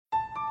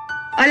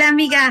Hola,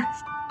 amiga.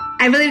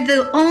 I believe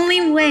the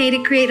only way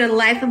to create a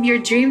life of your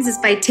dreams is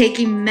by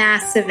taking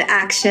massive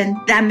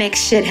action that makes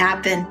shit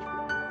happen.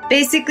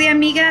 Basically,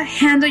 amiga,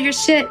 handle your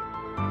shit.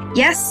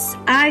 Yes,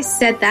 I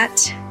said that.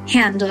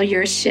 Handle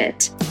your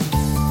shit.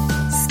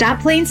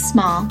 Stop playing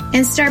small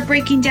and start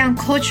breaking down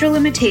cultural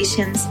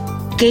limitations,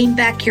 gain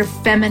back your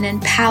feminine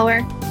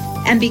power,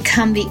 and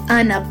become the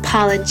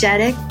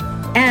unapologetic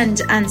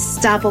and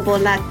unstoppable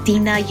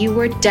Latina you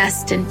were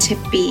destined to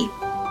be.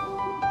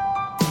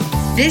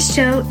 This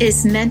show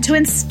is meant to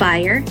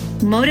inspire,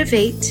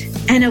 motivate,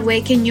 and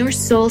awaken your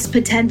soul's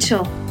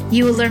potential.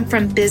 You will learn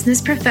from business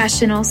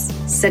professionals,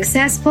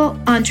 successful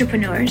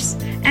entrepreneurs,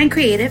 and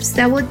creatives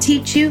that will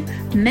teach you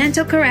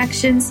mental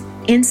corrections,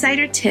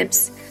 insider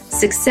tips,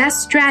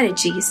 success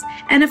strategies,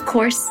 and of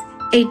course,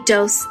 a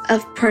dose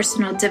of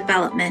personal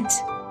development.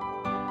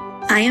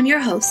 I am your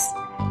host,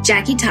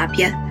 Jackie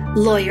Tapia,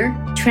 lawyer,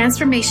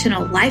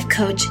 transformational life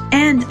coach,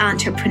 and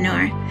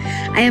entrepreneur.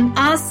 I am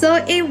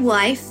also a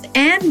wife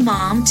and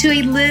mom to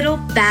a little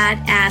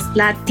badass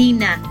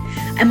Latina.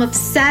 I'm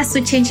obsessed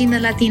with changing the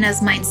Latina's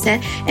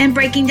mindset and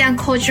breaking down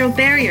cultural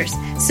barriers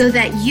so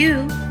that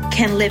you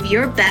can live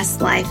your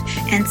best life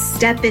and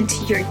step into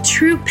your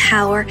true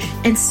power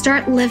and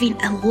start living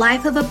a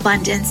life of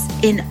abundance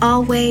in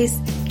all ways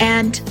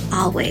and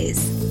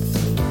always.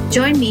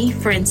 Join me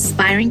for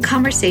inspiring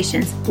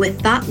conversations with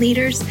thought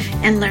leaders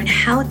and learn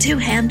how to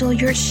handle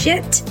your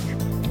shit.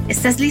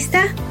 ¿Estás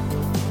lista?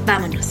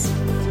 Vámonos.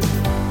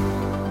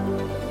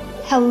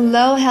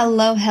 Hello,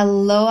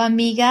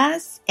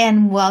 amigas,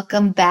 and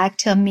welcome back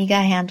to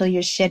Amiga Handle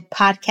Your Shit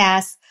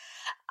podcast.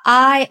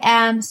 I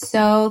am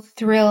so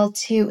thrilled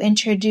to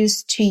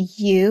introduce to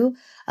you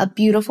a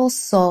beautiful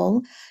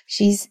soul.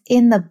 She's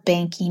in the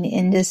banking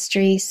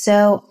industry,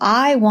 so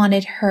I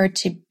wanted her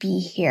to be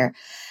here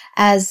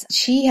as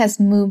she has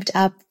moved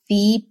up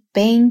the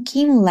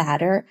banking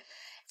ladder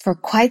for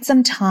quite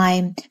some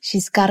time.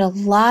 She's got a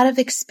lot of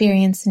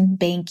experience in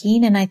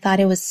banking, and I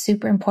thought it was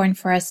super important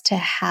for us to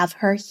have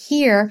her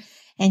here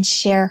and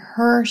share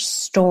her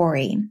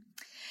story.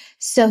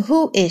 So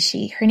who is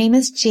she? Her name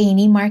is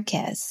Janie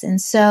Marquez. And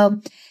so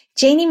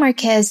Janie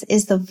Marquez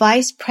is the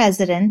Vice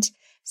President,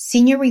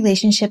 Senior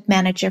Relationship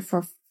Manager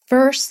for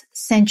First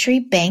Century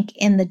Bank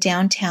in the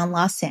downtown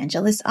Los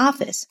Angeles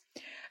office.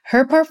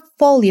 Her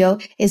portfolio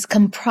is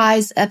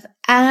comprised of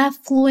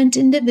affluent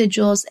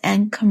individuals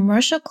and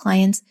commercial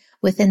clients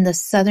within the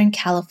Southern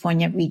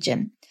California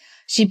region.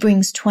 She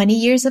brings 20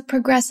 years of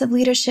progressive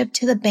leadership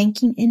to the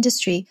banking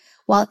industry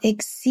while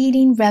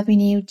exceeding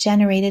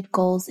revenue-generated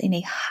goals in a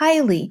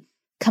highly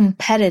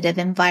competitive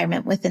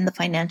environment within the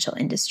financial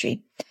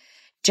industry.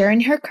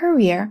 During her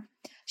career,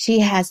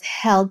 she has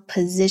held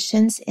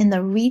positions in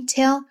the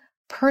retail,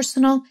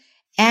 personal,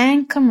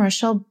 and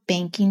commercial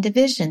banking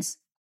divisions.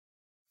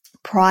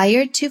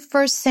 Prior to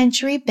First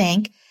Century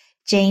Bank,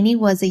 Janie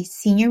was a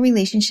senior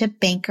relationship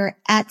banker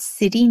at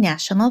City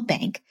National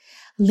Bank,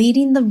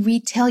 leading the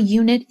retail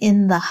unit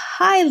in the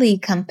highly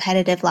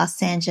competitive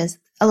Los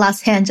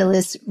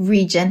Angeles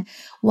region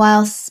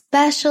while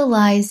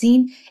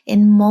specializing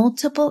in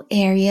multiple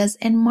areas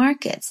and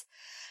markets.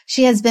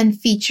 She has been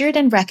featured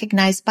and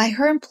recognized by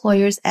her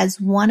employers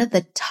as one of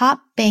the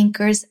top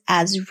bankers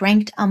as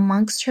ranked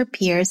amongst her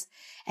peers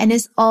and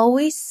is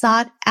always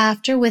sought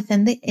after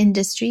within the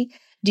industry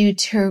due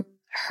to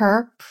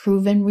her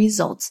proven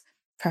results,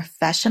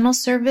 professional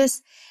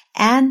service,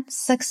 and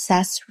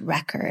success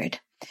record.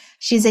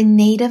 She's a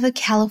native of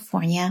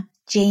California.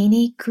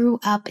 Janie grew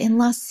up in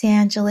Los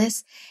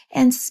Angeles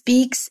and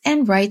speaks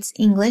and writes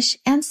English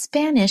and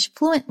Spanish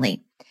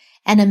fluently.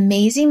 An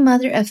amazing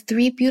mother of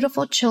 3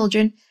 beautiful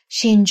children,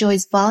 she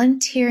enjoys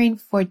volunteering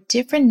for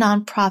different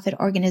nonprofit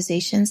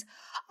organizations,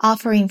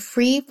 offering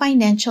free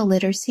financial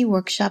literacy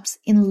workshops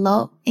in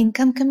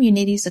low-income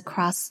communities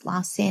across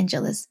Los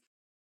Angeles.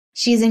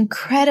 She is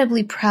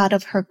incredibly proud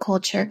of her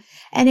culture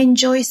and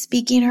enjoys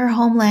speaking her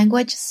home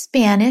language,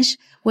 Spanish,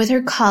 with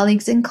her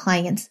colleagues and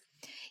clients.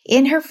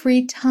 In her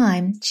free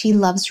time, she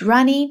loves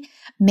running,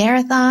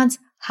 marathons,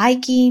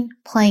 hiking,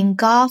 playing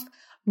golf,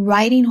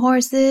 riding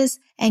horses,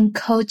 and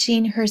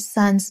coaching her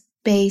son's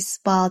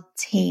baseball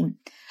team.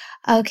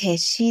 Okay,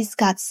 she's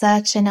got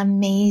such an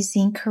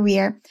amazing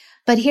career.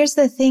 But here's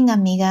the thing,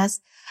 amigas.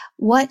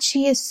 What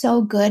she is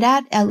so good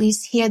at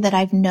least here that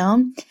I've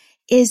known,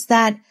 is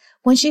that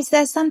when she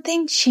says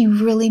something, she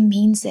really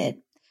means it.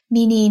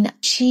 Meaning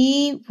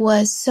she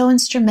was so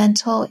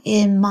instrumental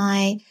in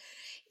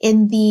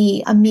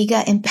the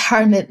Amiga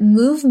empowerment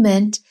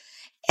movement,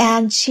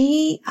 and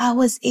she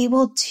was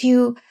able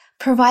to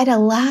provide a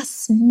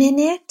last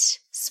minute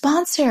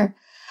sponsor.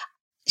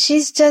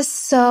 She's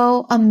just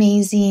so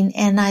amazing,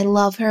 and I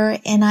love her,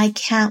 and I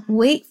can't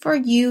wait for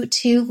you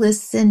to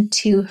listen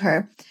to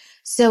her.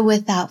 So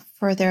without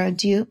further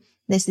ado,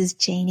 this is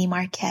Janie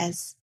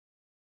Marquez.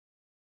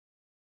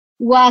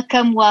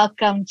 Welcome,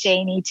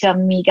 Janie, to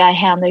Amiga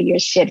Handle Your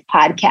Shit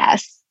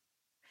podcast.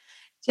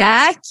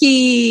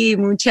 Jackie,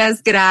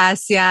 muchas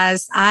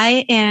gracias.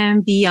 I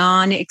am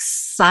beyond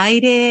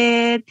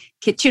excited.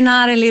 Kid you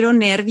not, a little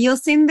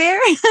nervous in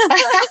there.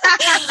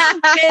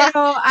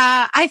 Pero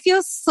I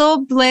feel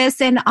so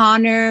blessed and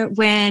honored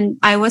when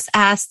I was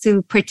asked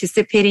to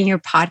participate in your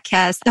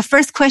podcast. The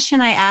first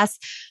question I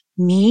asked,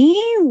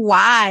 me?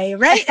 Why?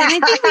 Right? And I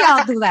think we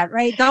all do that,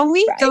 right? Don't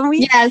we? Right. Don't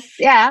we? Yes.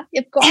 Yeah,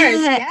 of course.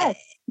 Yes.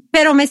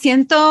 Pero me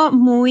siento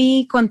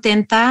muy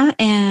contenta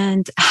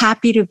and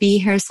happy to be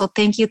here. So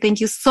thank you.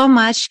 Thank you so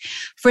much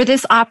for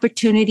this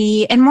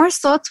opportunity, and more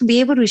so to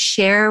be able to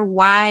share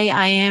why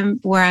I am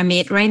where I'm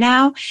at right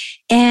now.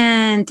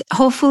 And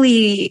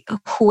hopefully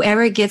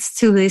whoever gets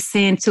to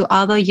listen to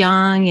all the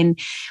young and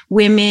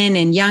women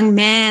and young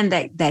men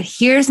that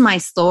hears my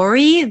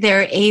story,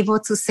 they're able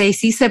to say,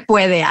 sí se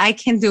puede, I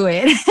can do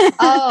it.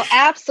 Oh,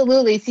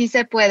 absolutely. Sí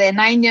se puede. And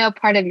I know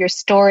part of your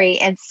story.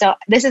 And so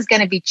this is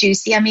going to be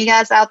juicy,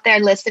 amigas out there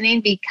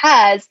listening,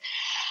 because,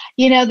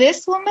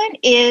 this woman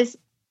is,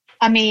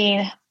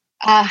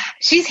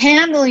 she's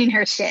handling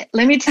her shit.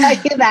 Let me tell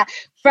you that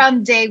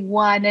from day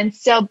one. And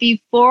so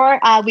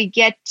before we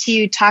get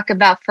to talk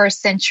about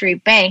First Century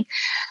Bank,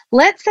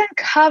 let's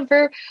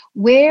uncover,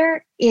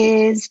 where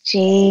is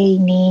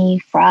Janie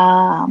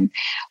from?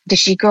 Did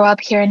she grow up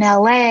here in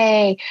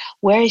LA?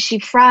 Where is she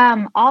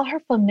from? All her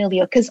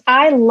familial, because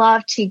I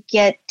love to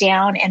get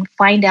down and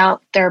find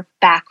out their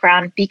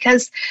background,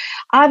 because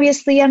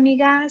obviously,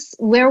 amigas,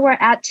 where we're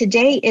at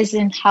today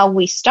isn't how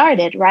we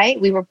started,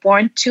 right? We were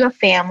born to a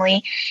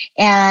family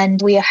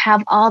and we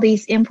have all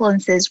these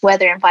influences,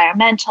 whether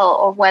environmental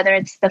or whether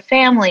it's the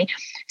family.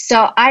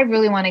 So I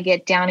really want to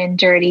get down and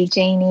dirty,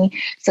 Janie.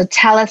 So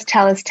tell us,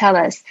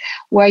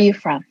 where are you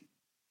from?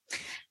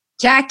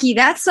 Jackie,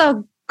 that's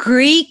a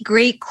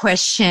great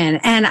question.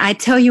 And I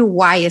tell you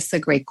why it's a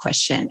great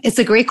question. It's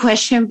a great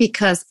question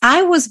because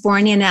I was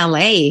born in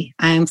LA.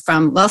 I'm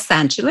from Los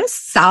Angeles,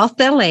 South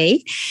LA.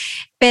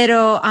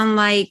 Pero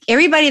unlike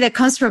everybody that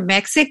comes from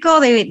Mexico,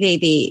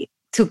 they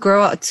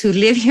to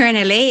live here in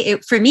LA,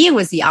 for me, it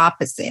was the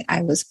opposite.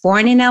 I was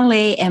born in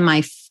LA and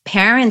my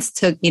parents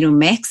took me to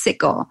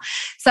Mexico.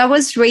 So I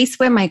was raised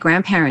with my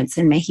grandparents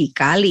in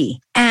Mexicali.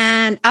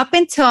 And up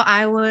until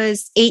I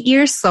was 8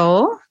 years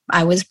old,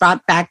 I was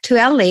brought back to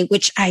LA,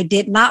 which I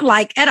did not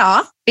like at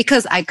all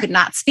because I could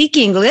not speak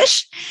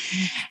English.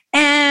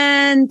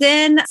 And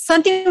then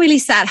something really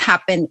sad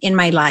happened in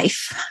my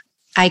life.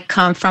 I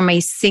come from a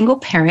single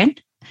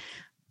parent,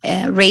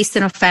 raised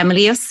in a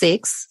family of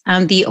 6.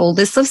 I'm the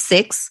oldest of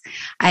 6.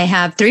 I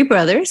have 3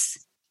 brothers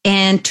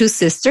and 2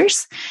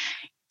 sisters.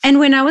 And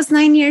when I was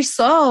 9 years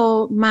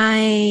old,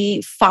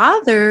 my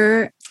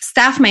father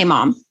stabbed my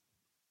mom.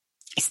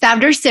 He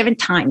stabbed her 7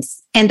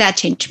 times. And that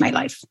changed my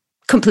life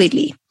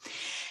completely.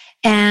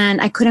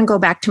 And I couldn't go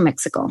back to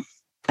Mexico.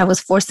 I was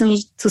forced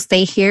to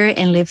stay here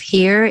and live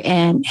here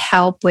and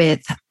help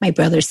with my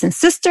brothers and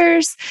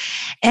sisters.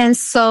 And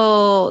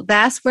so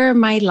that's where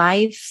my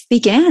life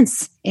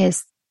begins.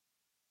 It's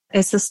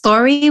a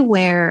story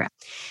where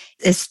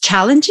it's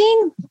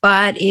challenging,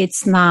 but it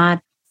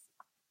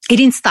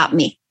didn't stop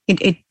me.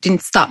 It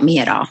didn't stop me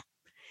at all.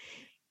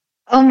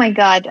 Oh my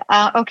God.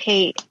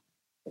 Okay.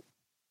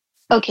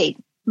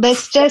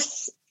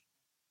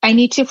 I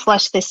need to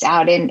flush this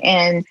out,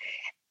 and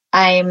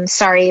I'm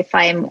sorry if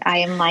I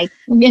am like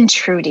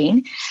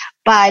intruding,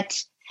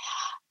 but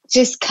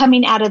just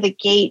coming out of the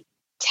gate,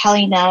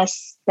 telling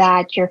us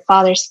that your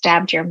father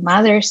stabbed your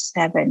mother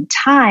 7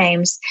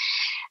 times,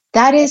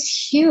 that is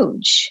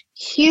huge.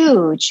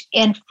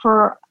 And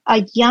for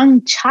a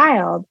young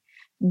child,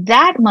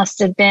 that must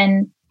have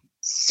been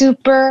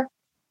super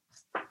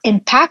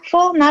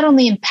impactful, not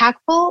only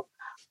impactful,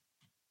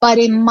 but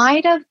it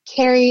might have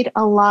carried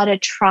a lot of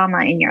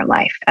trauma in your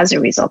life as a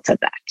result of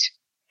that.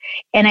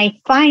 And I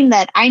find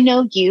that I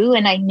know you,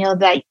 and I know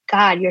that,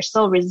 God, you're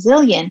so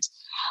resilient,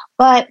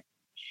 but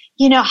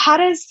how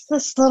does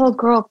this little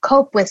girl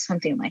cope with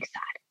something like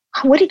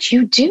that? What did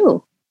you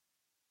do?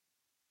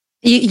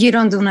 You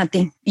don't do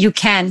nothing.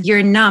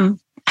 You're numb.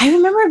 I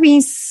remember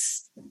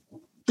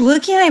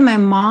looking at my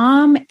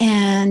mom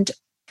and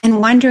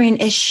wondering,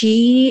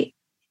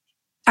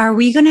 are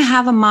we going to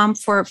have a mom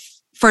for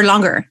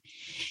longer?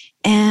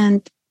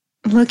 And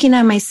looking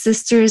at my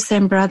sisters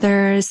and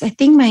brothers, I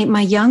think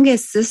my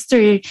youngest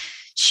sister,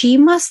 she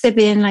must have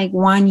been like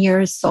 1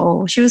 year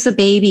old. She was a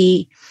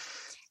baby.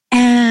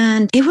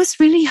 And it was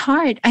really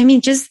hard. I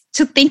mean, just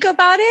to think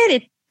about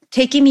it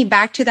taking me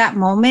back to that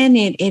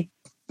moment, it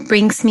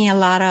brings me a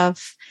lot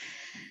of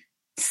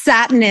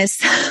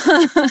sadness,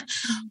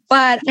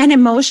 and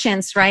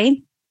emotions, right?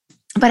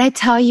 But I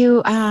tell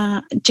you,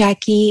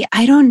 Jackie,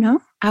 I don't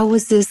know. I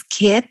was this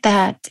kid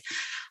that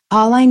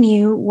all I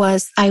knew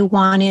was I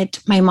wanted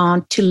my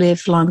mom to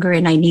live longer,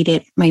 and I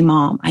needed my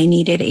mom. I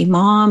needed a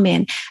mom,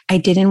 and I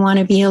didn't want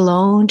to be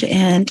alone.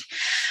 And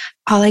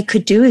all I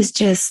could do is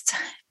just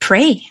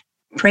pray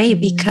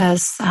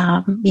because,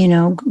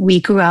 we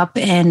grew up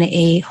in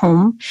a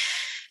home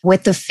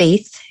with the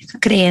faith,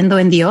 creyendo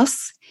en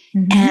Dios.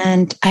 Mm-hmm.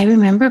 And I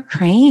remember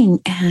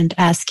praying and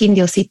asking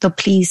Diosito,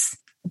 please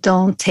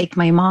don't take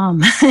my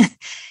mom.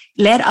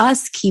 Let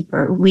us keep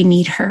her. We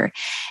need her.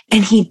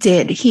 And he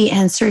did. He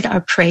answered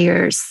our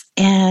prayers.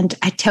 And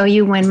I tell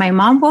you, when my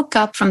mom woke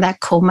up from that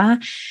coma,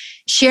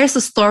 shares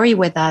a story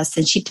with us,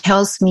 and she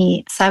tells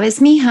me, "Sabes,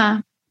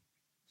 mija,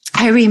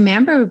 I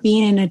remember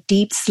being in a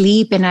deep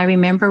sleep, and I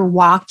remember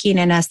walking.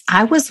 And as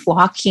I was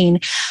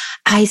walking,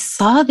 I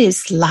saw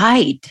this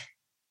light,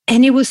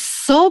 and it was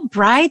so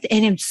bright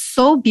and it was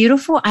so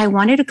beautiful. I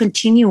wanted to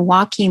continue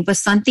walking, but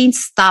something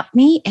stopped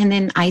me. And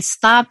then I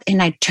stopped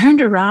and I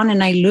turned around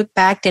and I looked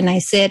back and I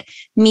said,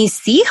 mis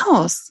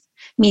hijos,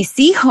 mis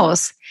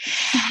hijos."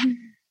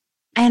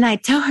 And I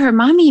tell her,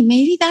 "Mommy,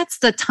 maybe that's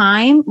the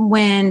time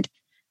when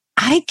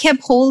I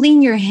kept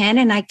holding your hand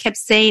and I kept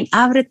saying,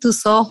 abre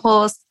tus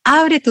ojos,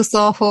 abre tus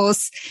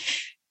ojos."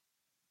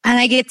 And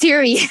I get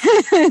teary.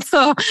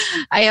 So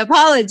I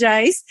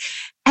apologize.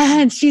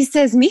 And she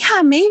says,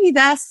 "Mija, maybe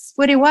that's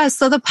what it was."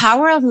 So the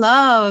power of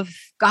love,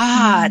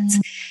 God.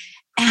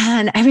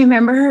 And I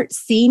remember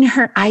seeing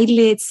her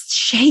eyelids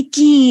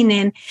shaking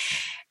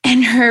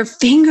and her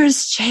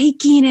fingers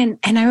shaking.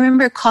 And I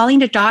remember calling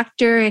the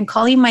doctor and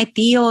calling my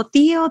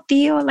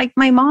tío, like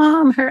my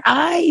mom, her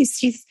eyes.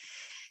 She's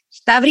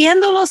está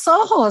abriendo los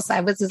ojos.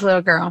 I was this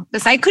little girl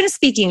because I couldn't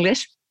speak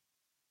English.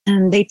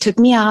 And they took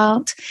me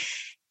out.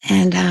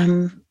 And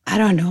I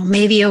don't know,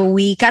 maybe a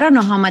week. I don't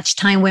know how much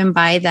time went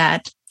by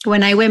that.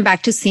 When I went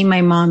back to see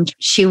my mom,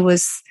 she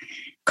was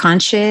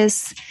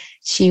conscious.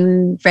 She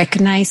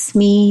recognized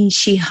me.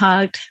 She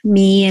hugged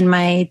me and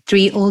my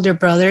 3 older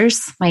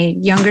brothers. My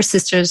younger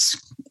sisters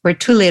were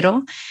too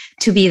little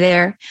to be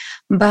there.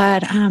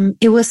 But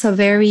it was a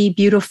very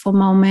beautiful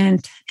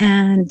moment,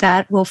 and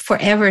that will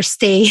forever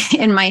stay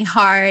in my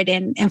heart.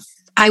 And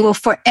I will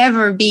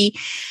forever be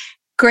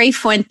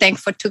grateful and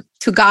thankful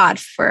to God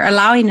for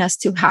allowing us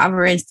to have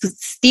her and to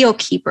still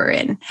keep her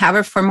and have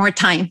her for more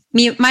time.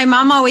 My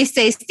mom always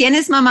says,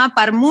 "Tienes mamá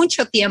para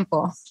mucho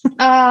tiempo."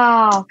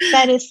 Oh,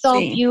 that is so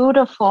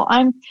beautiful.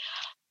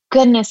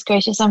 Goodness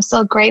gracious. I'm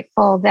so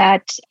grateful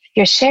that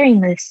you're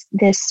sharing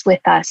this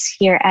with us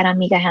here at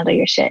Amiga Handle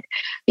Your Shit,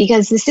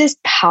 because this is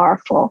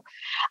powerful.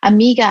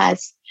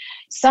 Amigas,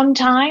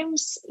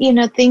 sometimes,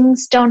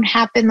 things don't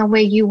happen the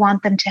way you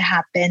want them to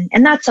happen,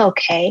 and that's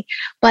okay.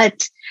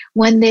 But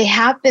when they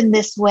happen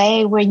this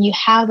way, when you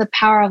have the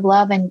power of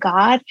love and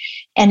God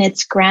and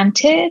it's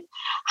granted,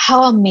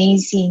 how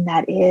amazing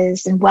that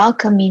is, and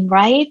welcoming,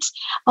 right?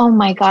 Oh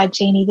my God,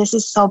 Janie, this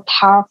is so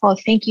powerful.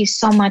 Thank you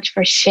so much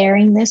for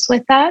sharing this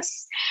with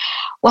us.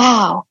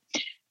 Wow.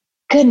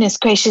 Goodness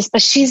gracious.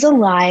 But she's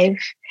alive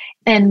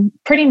and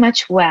pretty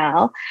much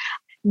well.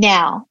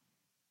 Now,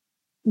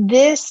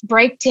 this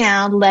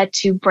breakdown led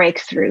to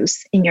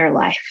breakthroughs in your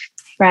life,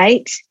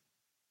 right?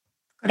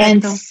 Correcto.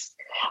 And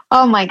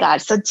oh my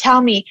God. So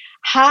tell me,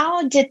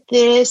 how did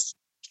the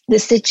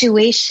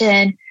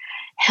situation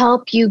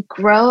help you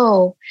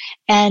grow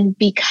and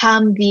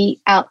become the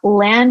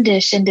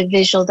outlandish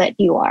individual that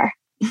you are?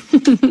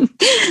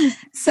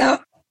 So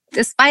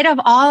despite of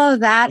all of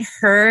that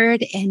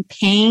hurt and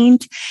pain,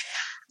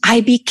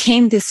 I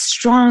became this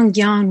strong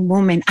young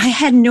woman. I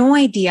had no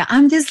idea.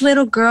 I'm this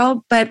little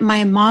girl, but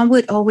my mom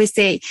would always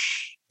say,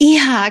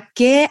 "Hija,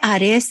 ¿qué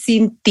haré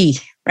sin ti?"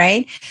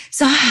 Right?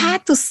 So I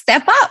had to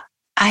step up.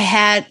 I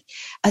had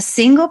a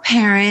single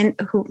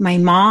parent, my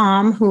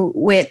mom, who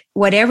with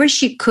whatever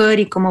she could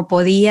y como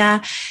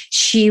podía,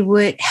 she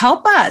would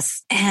help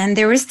us. And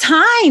there was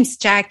times,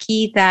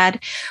 Jackie,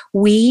 that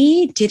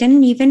we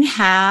didn't even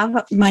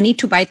have money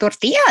to buy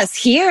tortillas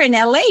here in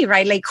LA,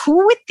 right? Like,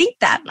 who would think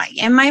that?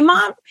 Like, and my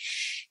mom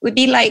would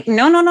be like,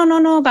 no,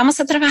 vamos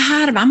a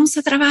trabajar.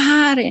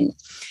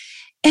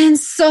 And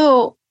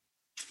so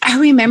I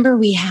remember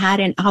we had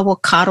an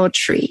avocado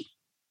tree.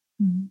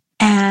 Mm-hmm.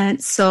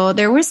 And so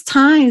there was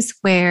times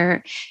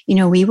where,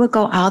 we would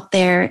go out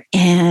there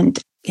and,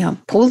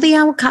 pull the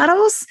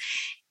avocados,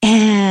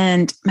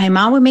 and my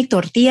mom would make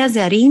tortillas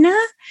de harina,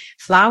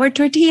 flour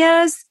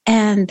tortillas,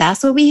 and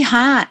that's what we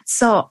had.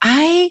 So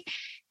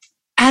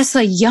as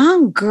a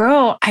young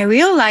girl, I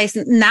realized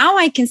now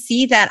I can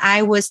see that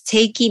I was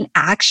taking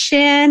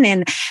action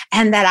and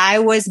that I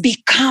was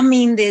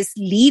becoming this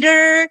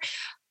leader.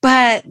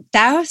 But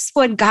that was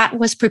what God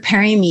was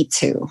preparing me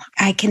to.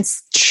 I can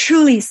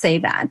truly say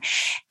that.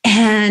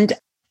 And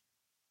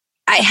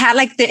I had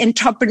like the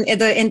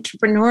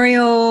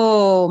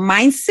entrepreneurial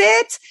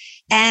mindset,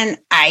 and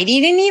I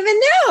didn't even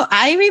know.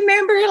 I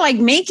remember like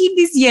making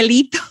these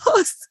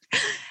hielitos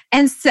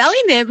and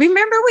selling it.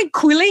 Remember when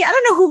Kool-Aid? I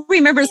don't know who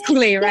remembers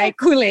Kool-Aid, right?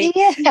 Kool-Aid.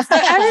 Yeah. So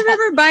I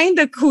remember buying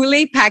the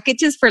Kool-Aid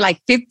packages for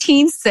like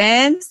 15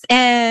 cents.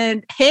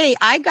 And hey,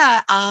 I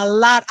got a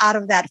lot out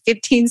of that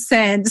 15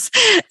 cents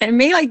and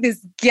made like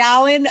this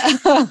gallon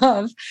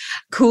of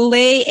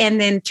Kool-Aid and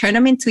then turn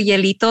them into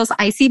hielitos,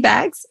 icy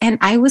bags. And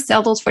I would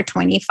sell those for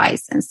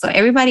 25 cents. So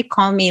everybody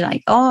called me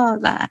like, oh,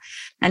 la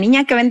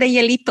niña que vende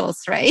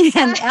hielitos, right?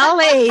 And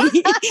LA.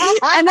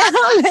 And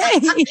LA.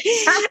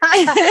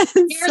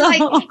 You're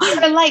like,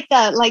 You're like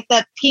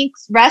the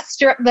Pink's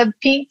restaurant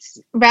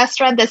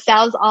that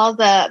sells all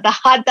the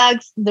hot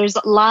dogs. There's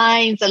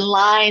lines and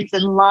lines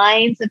and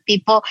lines of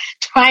people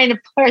trying to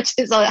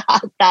purchase a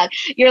hot dog.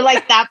 You're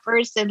like that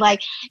person.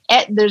 Like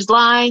there's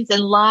lines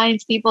and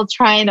lines, people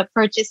trying to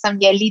purchase some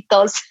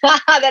hielitos.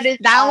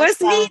 That was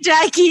me,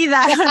 Jackie.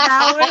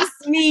 That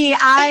was me.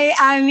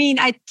 I mean,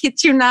 I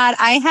kid you not.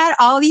 I had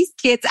all these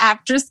kids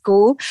after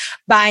school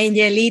buying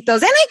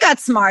hielitos, and I got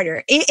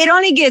smarter. It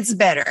only gets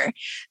better.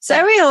 So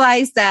I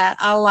realized that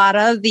a lot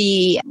of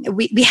we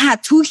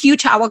had 2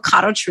 huge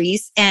avocado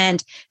trees,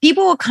 and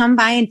people will come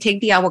by and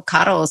take the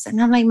avocados.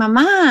 And I'm like,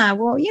 Mama,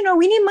 well,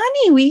 we need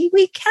money.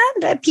 We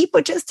can't let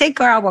people just take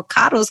our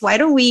avocados. Why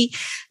don't we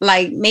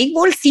like make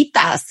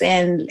bolsitas,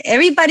 and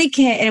everybody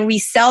can, and we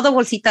sell the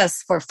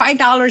bolsitas for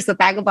 $5 a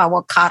bag of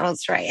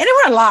avocados, right? And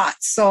it were a lot.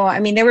 So, I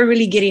mean, they were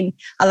really getting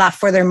a lot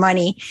for their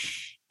money.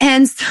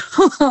 And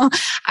so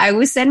I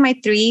would send my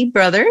 3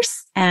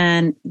 brothers,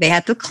 and they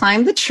had to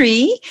climb the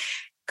tree,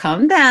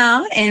 come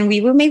down, and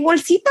we would make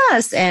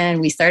bolsitas,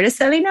 and we started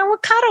selling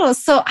avocados.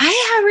 So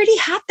I already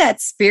had that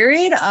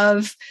spirit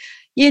of,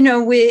 I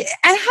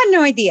had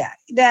no idea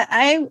that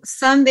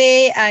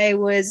someday I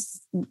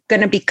was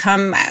going to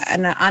become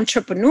an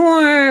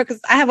entrepreneur,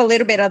 because I have a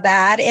little bit of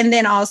that. And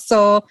then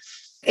also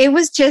it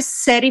was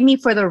just setting me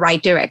for the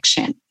right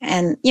direction.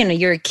 And,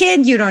 you're a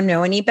kid, you don't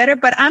know any better,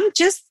 but I'm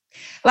just,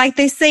 like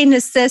they say,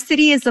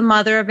 necessity is the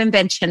mother of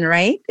invention,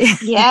 right?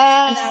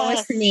 Yeah. And that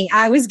was me.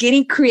 I was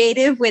getting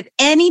creative with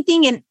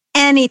anything and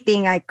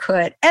anything I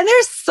could. And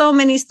there's so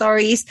many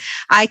stories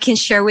I can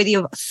share with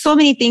you. So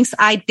many things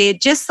I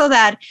did just so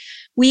that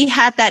we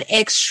had that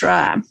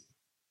extra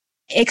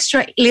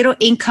little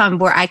income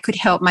where I could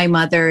help my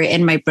mother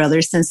and my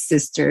brothers and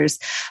sisters.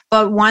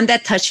 But one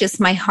that touches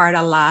my heart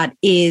a lot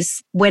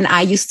is when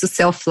I used to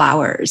sell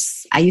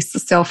flowers.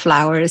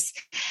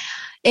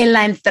 In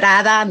la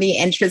entrada, the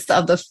entrance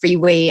of the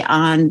freeway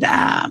on,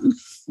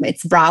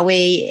 it's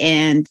Broadway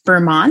and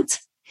Vermont.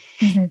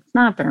 Mm-hmm.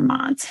 Not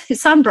Vermont.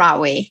 It's on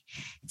Broadway.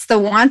 It's the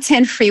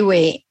 110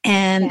 freeway.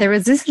 And there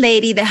was this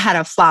lady that had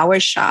a flower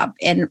shop,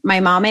 and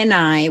my mom and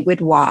I would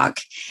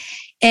walk,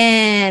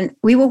 and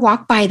we would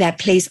walk by that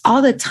place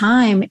all the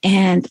time.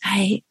 And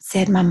I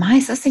said, Mama,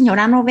 esa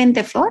señora no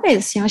vende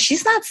flores.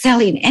 She's not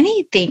selling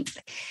anything.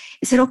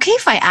 Is it okay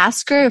if I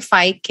ask her if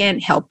I can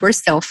help her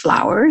sell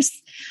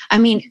flowers? I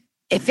mean,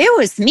 if it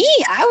was me,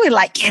 I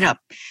would get a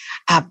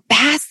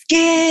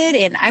basket,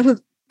 and I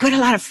would put a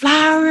lot of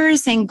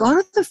flowers and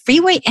go to the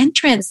freeway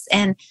entrance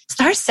and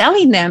start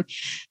selling them.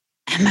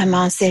 And my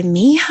mom said,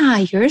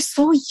 Mija, you're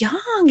so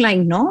young. Like,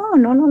 no.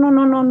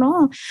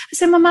 I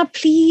said, Mama,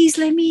 please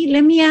let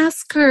me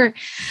ask her. I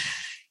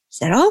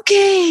said,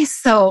 okay.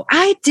 So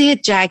I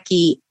did,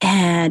 Jackie.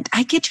 And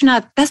I kid you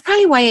not, that's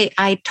probably why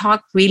I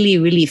talk really,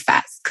 really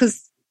fast.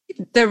 Because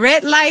the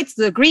red lights,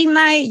 the green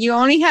light, you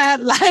only had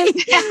like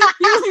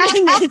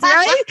few minutes,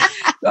 right?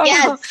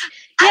 Yes.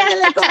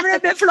 Ándale,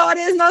 cómprate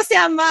flores, no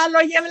sea malo,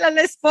 llévela a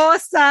la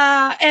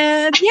esposa.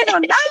 And, now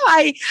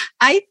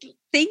I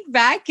think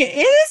back, it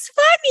is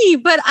funny,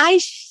 but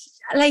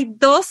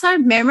those are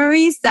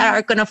memories that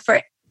are going to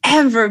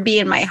forever be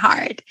in my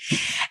heart.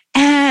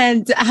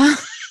 And,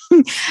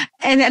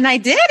 and I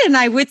did, and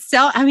I would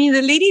sell. I mean,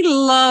 the lady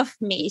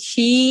loved me.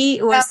 She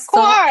was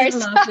so in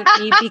love with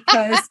me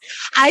because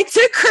I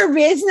took her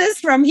business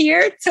from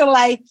here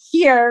to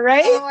here,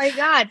 right? Oh my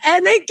God.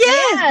 And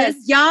again,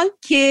 this young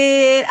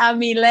kid,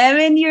 I'm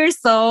 11 years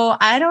old.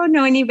 I don't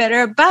know any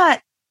better,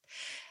 but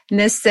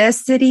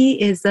necessity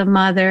is the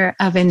mother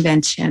of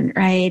invention,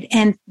 right?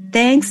 And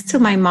thanks to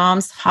my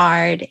mom's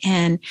heart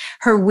and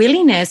her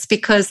willingness,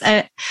 because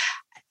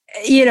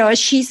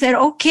she said,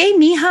 okay,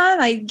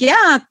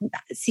 mija,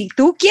 si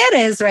tú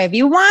quieres, right? If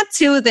you want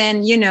to,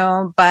 then,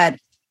 but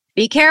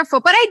be careful.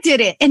 But I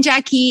did it. And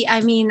Jackie,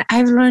 I've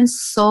learned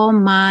so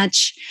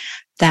much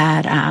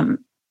that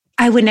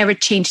I would never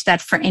change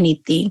that for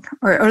anything,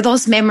 or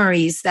those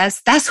memories.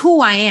 That's who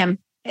I am.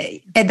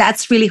 And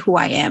that's really who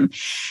I am.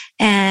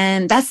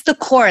 And that's the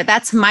core.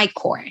 That's my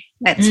core.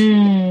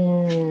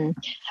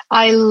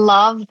 I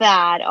love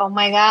that. Oh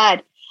my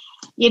God.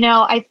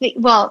 I think,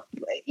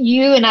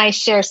 you and I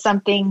share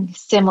something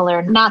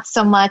similar, not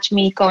so much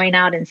me going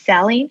out and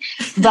selling,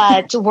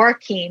 but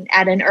working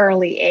at an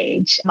early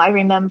age. I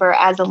remember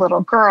as a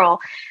little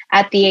girl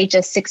at the age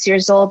of 6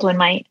 years old,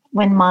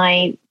 when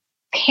my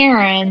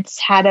parents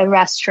had a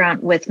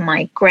restaurant with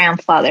my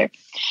grandfather.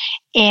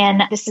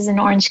 And this is in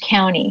Orange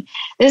County.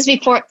 This is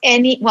before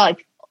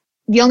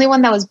the only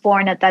one that was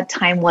born at that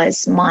time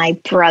was my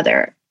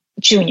brother,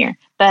 Junior,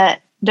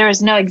 but there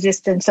was no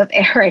existence of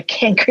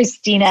Eric and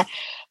Christina.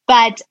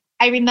 But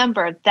I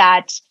remember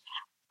that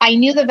I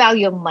knew the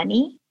value of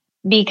money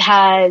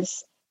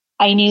because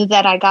I knew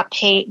that I got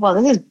paid. Well,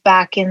 this is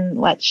back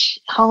in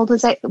how old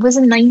was I? It was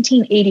in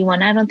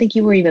 1981. I don't think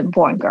you were even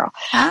born, girl.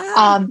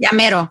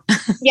 Yamero.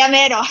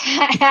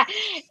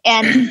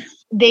 And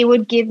they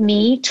would give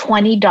me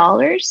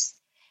 $20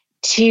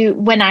 to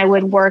when I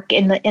would work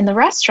in the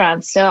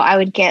restaurant. So I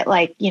would get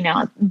like,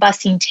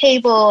 bussing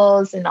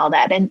tables and all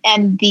that.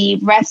 And the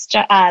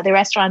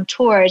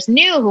restaurateurs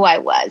knew who I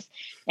was,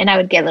 and I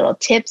would get little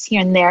tips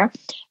here and there.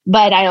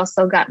 But I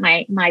also got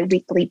my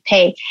weekly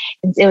pay.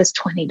 It was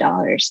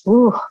 $20.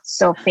 Ooh,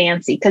 so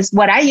fancy. Because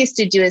what I used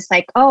to do is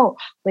like, oh,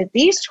 with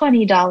these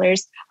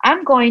 $20,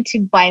 I'm going to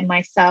buy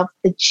myself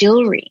the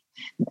jewelry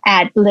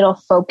at Little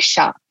Folk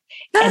Shop.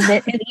 And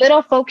the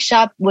Little Folk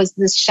Shop was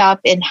this shop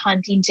in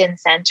Huntington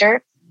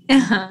Center.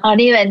 I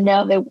don't even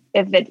know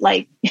if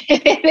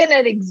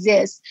it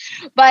exists,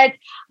 but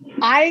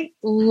I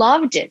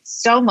loved it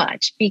so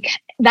much because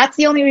that's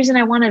the only reason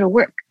I wanted to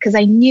work, because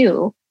I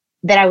knew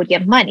that I would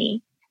get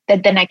money,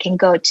 that then I can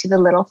go to the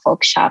Little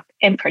Folk Shop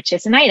and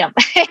purchase an item.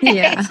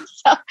 Yeah.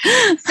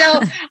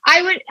 so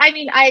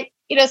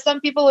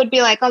some people would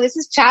be like, oh, this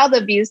is child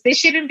abuse. They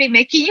shouldn't be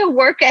making you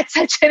work at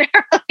such an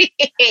early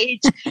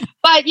age.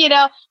 But,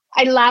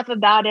 I laugh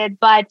about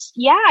it. But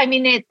yeah,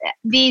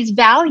 these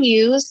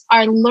values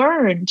are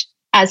learned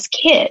as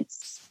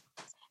kids.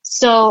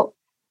 So,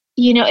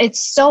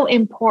 it's so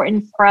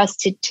important for us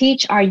to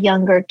teach our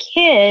younger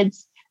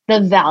kids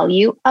the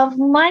value of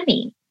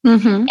money.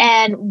 Mm-hmm.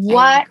 And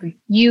what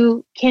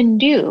you can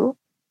do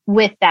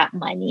with that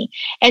money.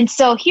 And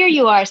so here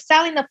you are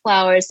selling the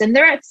flowers, and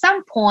there at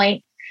some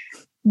point,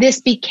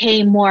 this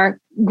became more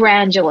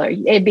granular.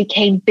 It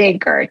became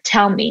bigger.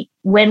 Tell me,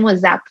 when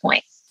was that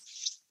point?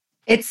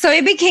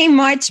 It became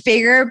much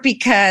bigger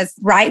because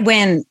right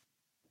when,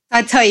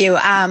 I'll tell you,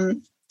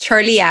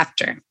 shortly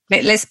after,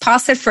 let's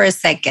pause it for a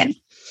second.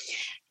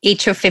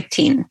 Age of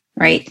 15,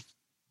 right?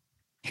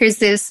 Here's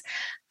this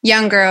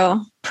young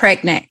girl,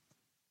 pregnant,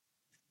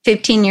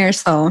 15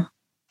 years old,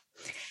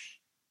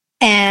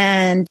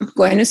 and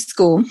going to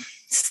school,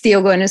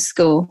 still going to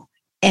school.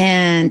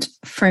 And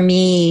for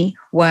me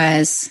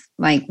was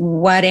like,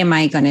 what am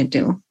I going to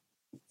do?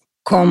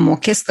 Como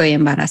que estoy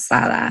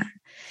embarazada?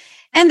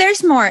 And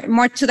there's more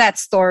to that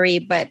story,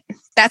 but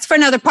that's for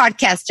another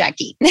podcast,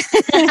 Jackie.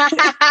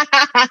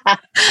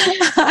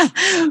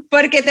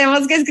 Porque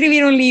tenemos que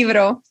escribir un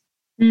libro.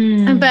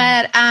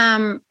 But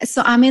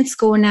so I'm in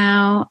school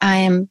now.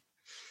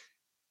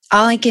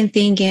 All I can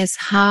think is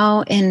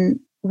how and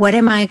what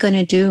am I going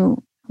to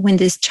do when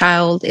this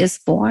child is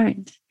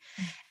born?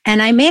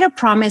 And I made a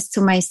promise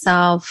to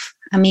myself,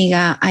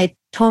 amiga. I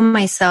told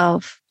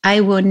myself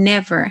I will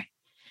never,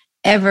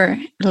 ever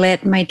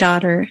let my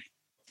daughter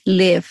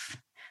live.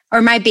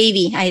 Or my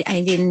baby,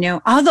 I didn't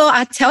know. Although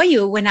I tell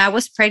you, when I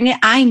was pregnant,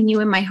 I knew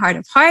in my heart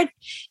of heart,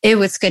 it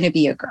was going to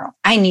be a girl.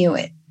 I knew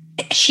it.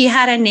 She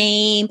had a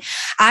name.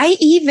 I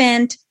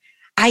even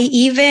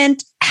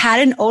had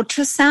an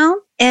ultrasound,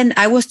 and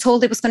I was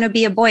told it was going to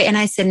be a boy. And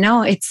I said,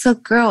 no, it's a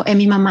girl. And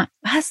mi mamá,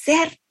 va a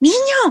ser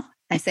niño.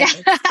 I said,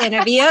 it's going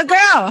to be a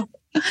girl.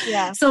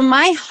 Yeah. So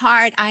my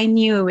heart, I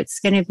knew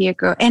it's going to be a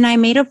girl. And I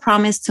made a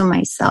promise to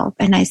myself.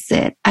 And I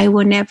said, I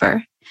will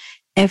never,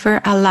 ever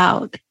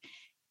allow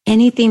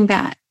anything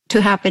bad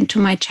to happen to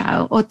my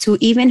child or to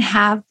even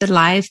have the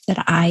life that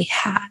I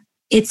had.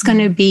 It's going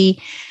to be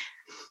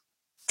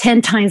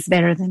 10 times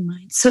better than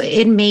mine. So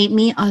it made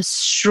me a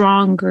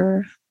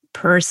stronger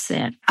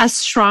person, a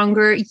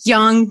stronger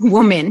young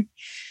woman.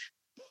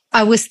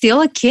 I was still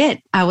a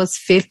kid. I was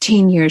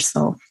 15 years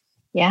old.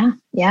 Yeah.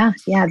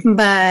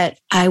 But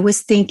I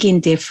was thinking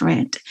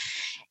different.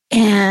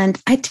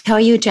 And I tell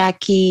you,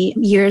 Jackie,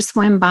 years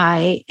went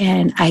by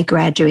and I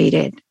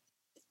graduated.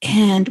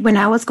 And when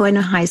I was going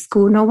to high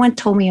school, no one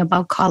told me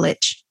about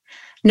college.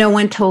 No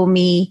one told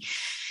me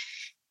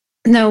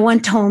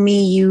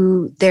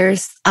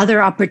there's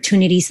other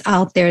opportunities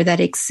out there that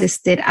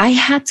existed. I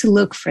had to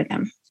look for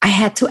them. I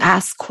had to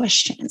ask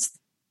questions.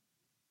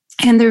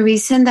 And the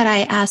reason that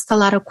I asked a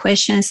lot of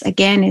questions,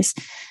 again, is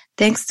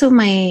thanks to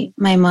my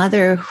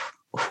mother,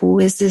 who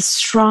is this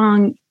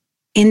strong,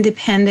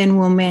 independent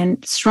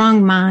woman,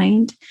 strong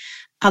mind.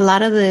 A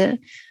lot of the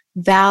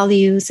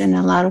values and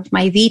a lot of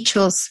my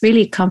dichos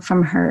really come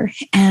from her.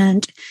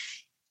 And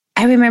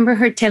I remember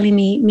her telling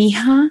me,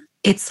 mija,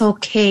 it's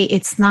okay.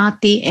 It's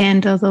not the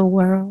end of the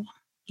world.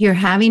 You're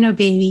having a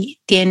baby.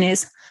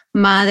 Tienes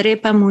madre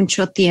pa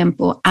mucho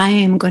tiempo. I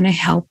am going to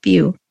help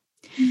you.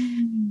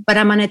 But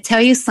I'm going to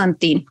tell you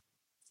something.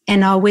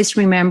 And always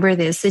remember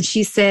this. And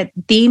she said,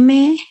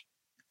 dime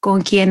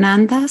con quién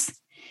andas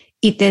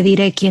y te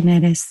diré quién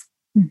eres.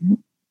 Mm-hmm.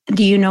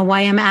 Do you know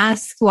why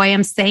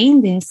I'm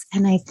saying this?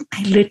 And I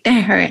looked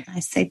at her and I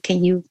said,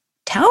 can you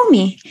tell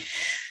me?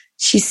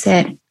 She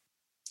said,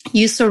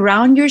 you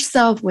surround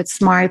yourself with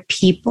smart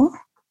people.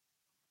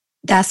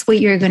 That's what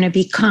you're going to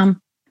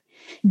become.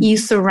 Mm-hmm. You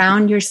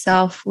surround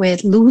yourself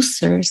with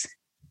losers,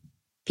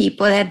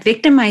 people that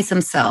victimize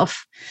themselves.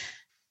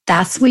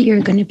 That's what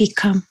you're going to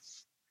become.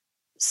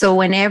 So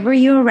whenever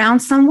you're around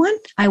someone,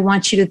 I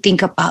want you to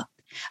think about,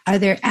 are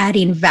they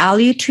adding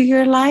value to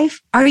your life?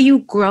 Are you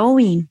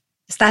growing?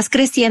 Estás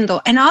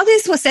creciendo. And all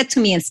this was said to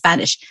me in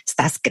Spanish.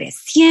 Estás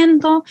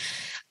creciendo.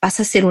 Vas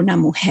a ser una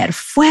mujer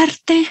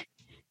fuerte.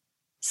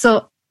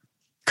 So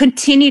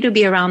continue to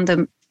be around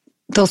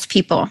those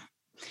people.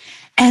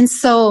 And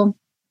so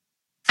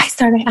I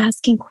started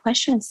asking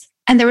questions.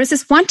 And there was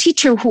this one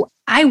teacher who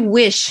I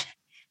wish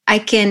I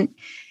can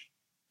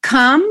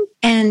come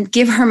and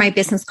give her my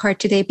business card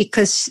today,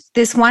 because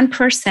this one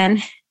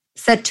person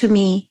said to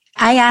me,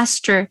 I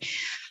asked her,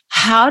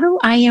 how do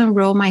I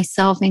enroll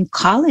myself in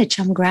college?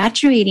 I'm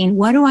graduating.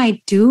 What do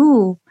I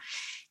do?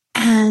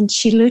 And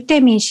she looked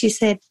at me and she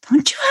said,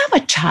 don't you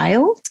have a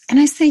child? And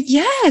I said,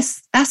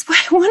 yes, that's why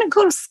I want to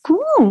go to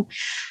school.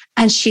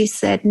 And she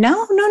said,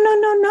 no.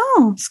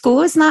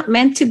 School is not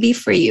meant to be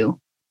for you.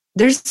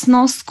 There's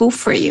no school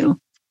for you.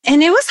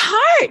 And it was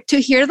hard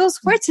to hear those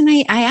words. And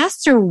I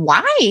asked her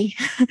why,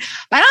 but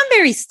I'm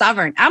very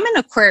stubborn. I'm an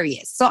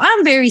Aquarius, so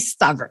I'm very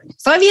stubborn.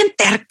 Soy bien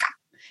terca.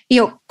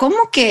 Yo,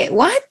 ¿cómo que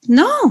what?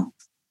 No.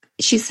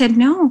 She said,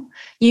 no,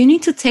 you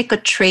need to take a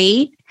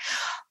trade,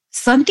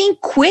 something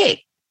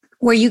quick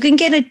where you can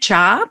get a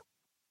job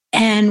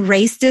and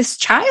raise this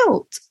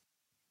child.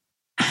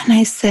 And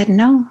I said,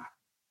 no,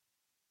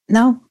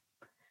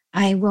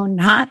 I will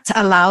not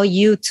allow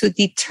you to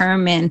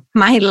determine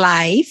my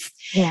life.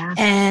 Yeah.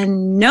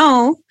 And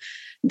no,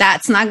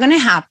 that's not going to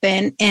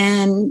happen.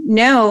 And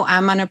no,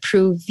 I'm going to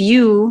prove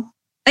you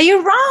that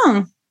you're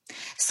wrong.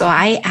 So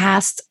I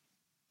asked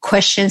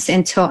questions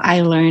until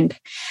I learned.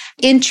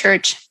 In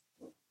church,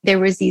 there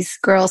was these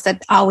girls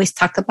that always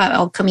talked about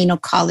El Camino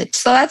College.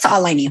 So that's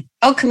all I knew.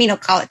 El Camino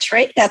College,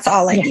 right? That's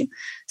all I knew.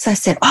 So I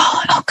said,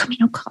 oh, El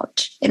Camino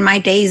College. In my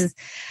days,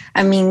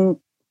 I mean,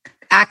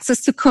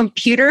 access to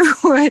computer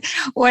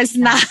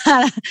wasn't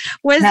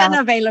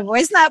available.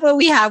 It's not what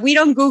we have. We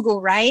don't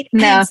Google, right?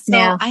 No.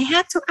 I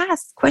had to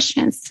ask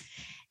questions.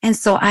 And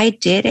so I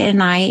did.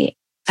 And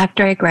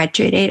after I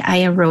graduated,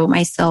 I enrolled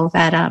myself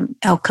at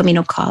El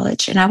Camino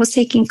College, and I was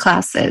taking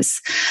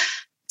classes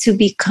to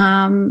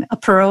become a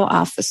parole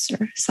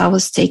officer. So I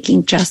was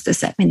taking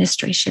justice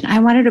administration. I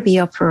wanted to be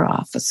a parole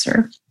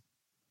officer.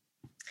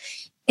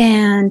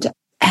 And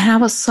I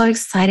was so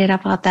excited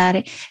about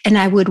that. And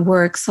I would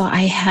work. So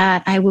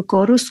I would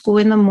go to school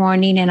in the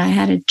morning and I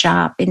had a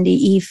job in the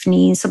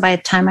evening. So by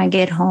the time I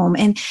get home,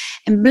 and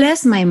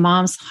bless my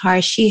mom's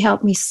heart, she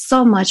helped me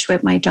so much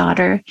with my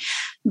daughter.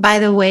 By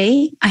the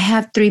way, I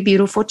have 3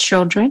 beautiful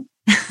children,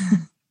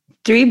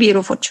 3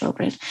 beautiful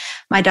children.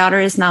 My daughter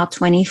is now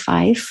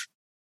 25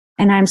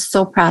 and I'm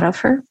so proud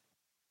of her.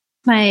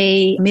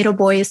 My middle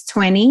boy is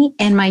 20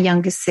 and my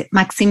youngest,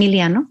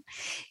 Maximiliano,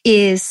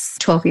 is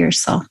 12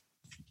 years old.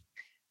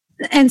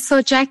 And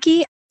so,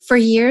 Jackie, for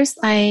years,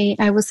 I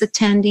was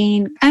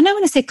attending, and I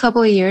want to say a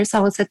couple of years, I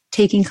was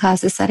taking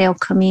classes at El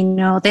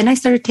Camino. Then I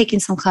started taking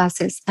some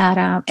classes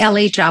at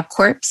LA Job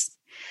Corps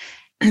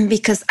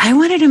because I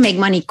wanted to make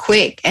money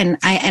quick, and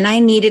I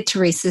needed to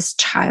raise this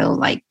child.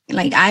 Like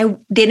I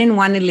didn't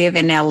want to live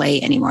in LA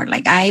anymore.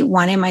 Like I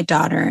wanted my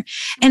daughter.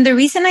 And the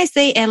reason I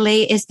say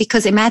LA is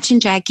because imagine,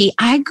 Jackie,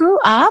 I grew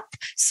up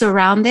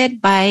surrounded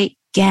by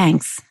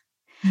gangs.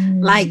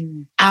 Like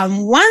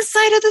on one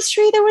side of the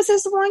street, there was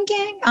this one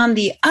gang. On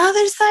the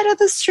other side of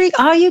the street,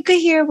 all you could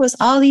hear was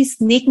all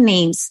these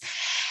nicknames.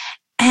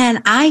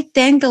 And I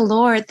thank the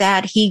Lord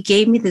that He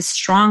gave me this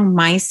strong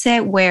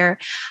mindset where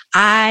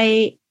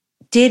I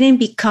didn't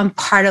become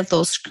part of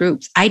those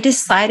groups. I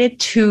decided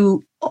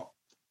to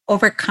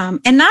overcome,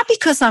 and not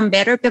because I'm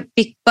better,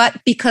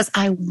 but because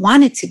I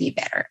wanted to be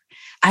better.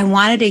 I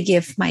wanted to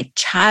give my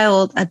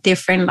child a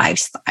different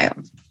lifestyle.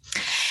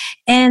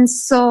 And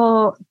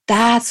so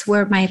that's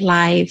where my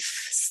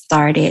life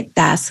started.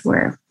 That's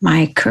where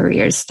my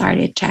career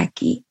started,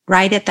 Jackie,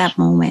 right at that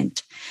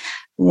moment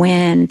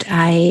when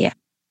I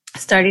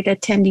started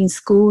attending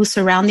school,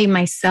 surrounding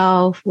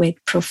myself with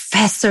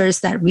professors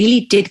that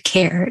really did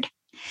care,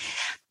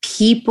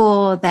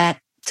 people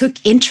that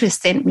took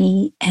interest in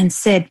me and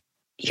said,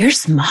 you're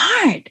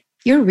smart.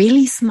 You're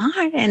really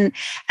smart. And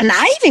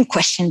I even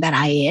questioned that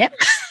I am.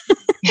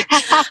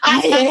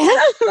 I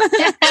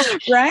am.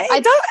 Right?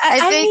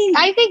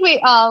 I think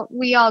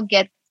we all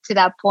get to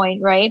that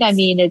point, right? I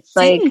mean, it's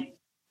like,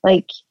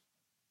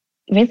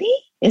 really?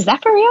 Is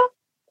that for real?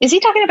 Is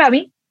he talking about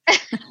me? Oh,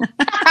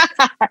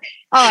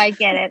 I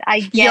get it.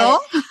 Yo.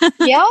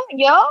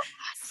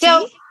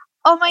 So,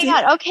 oh my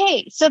God.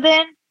 Okay. So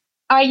then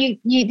are you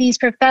these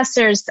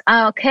professors?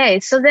 Okay.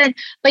 So then,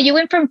 but you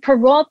went from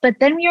parole, but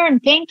then you're in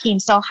banking.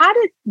 So how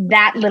did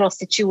that little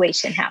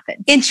situation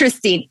happen?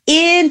 Interesting.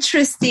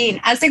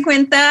 Haz de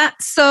cuenta.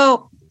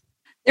 So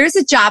there's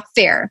a job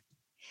fair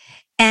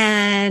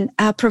and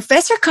a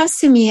professor comes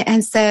to me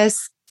and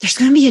says, there's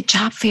going to be a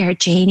job fair,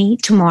 Janie,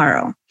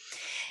 tomorrow.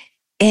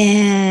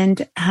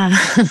 And,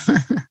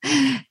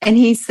 and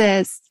he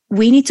says,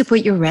 we need to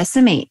put your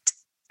resume.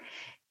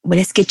 Well,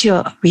 let's get you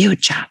a real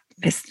job.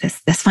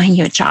 Let's find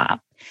you a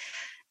job.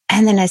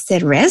 And then I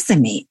said,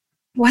 resume?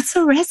 What's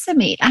a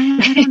resume?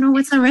 I don't know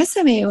what's a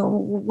resume.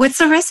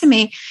 What's a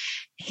resume?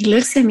 He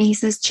looks at me. He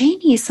says,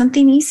 Janie, it's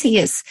something easy.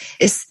 It's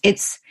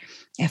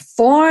a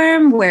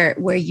form where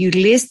you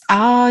list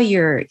all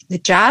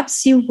the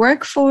jobs you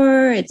work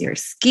for, your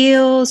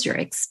skills, your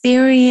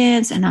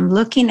experience. And I'm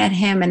looking at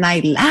him and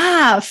I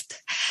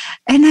laughed.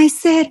 And I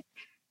said,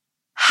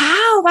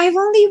 how? I've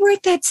only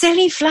worked at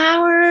selling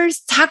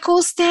flowers, taco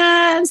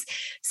stands,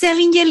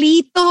 selling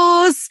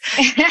hielitos.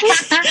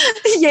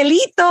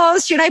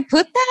 Hielitos. Should I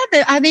put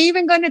that? Are they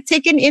even going to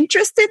take an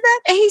interest in that?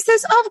 And he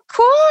says, of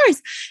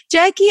course.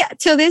 Jackie,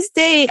 till this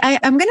day,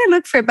 I'm going to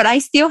look for it, but I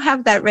still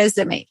have that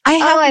resume. I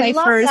have my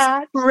first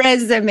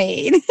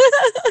resume.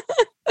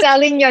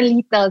 Selling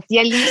hielitos.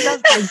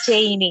 Hielitos by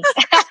Janie.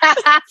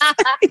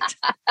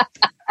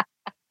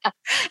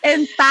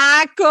 And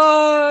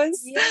tacos.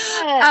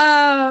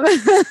 Yeah.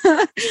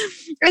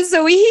 And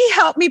so he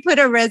helped me put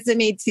a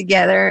resume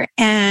together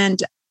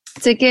and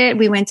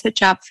we went to a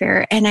job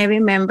fair. And I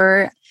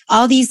remember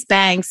all these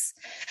banks,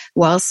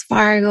 Wells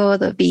Fargo,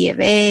 the B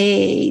of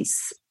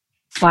A's,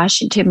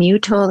 Washington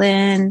Mutual,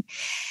 then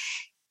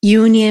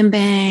Union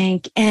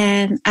Bank.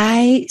 And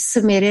I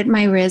submitted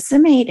my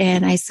resume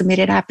and I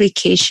submitted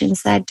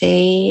applications that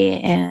day.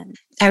 And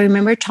I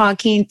remember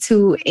talking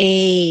to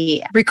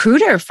a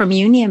recruiter from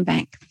Union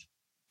Bank.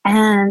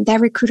 And that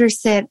recruiter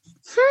said,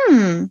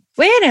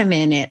 wait a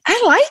minute.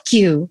 I like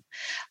you.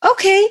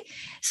 Okay.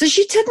 So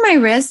she took my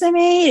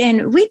resume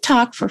and we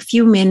talked for a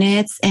few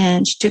minutes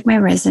and she took my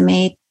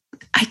resume.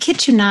 I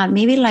kid you not,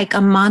 maybe like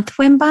a month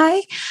went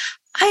by.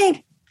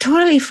 I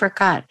totally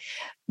forgot.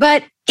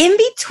 But in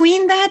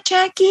between that,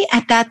 Jackie,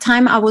 at that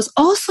time, I was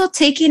also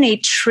taking a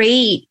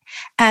trade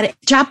at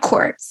Job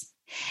Corps.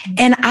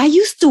 And I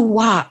used to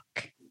walk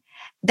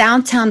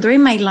downtown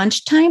during my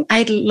lunchtime.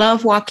 I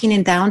love walking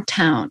in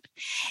downtown.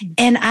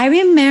 And I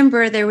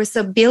remember there was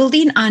a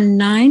building on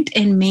 9th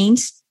and Main,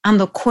 on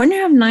the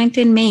corner of 9th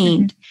and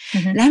Main.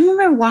 Mm-hmm. And I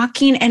remember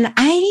walking and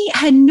I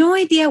had no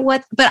idea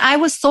but I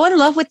was so in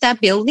love with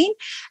that building.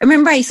 I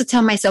remember I used to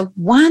tell myself,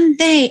 one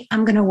day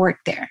I'm going to work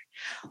there.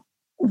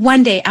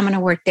 One day I'm going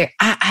to work there.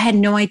 I had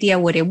no idea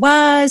what it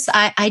was.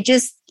 I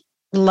just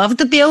loved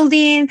the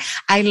building.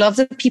 I loved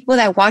the people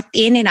that walked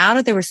in and out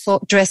of. They were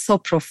dressed so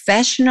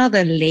professional.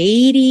 The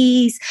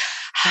ladies,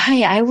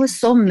 I was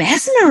so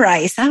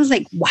mesmerized. I was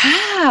like,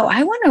 wow,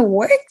 I want to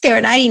work there.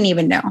 And I didn't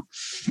even know.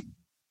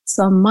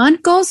 So a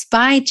month goes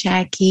by,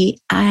 Jackie,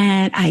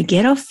 and I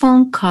get a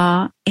phone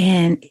call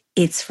and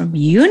it's from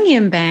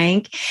Union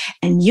Bank.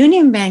 And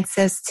Union Bank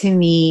says to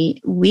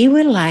me, we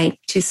would like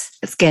to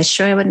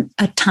schedule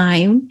a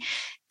time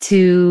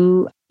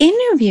to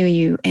interview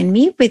you and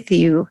meet with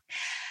you.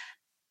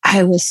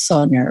 I was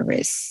so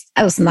nervous.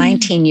 I was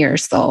 19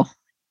 years old.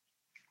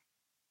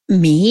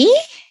 Me?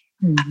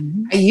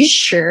 Mm-hmm. Are you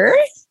sure?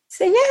 I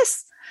said,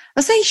 yes.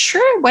 I said,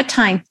 sure. What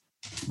time?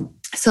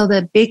 So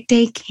the big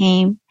day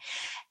came.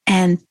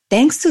 And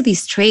thanks to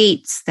these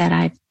trades that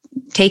I've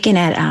taken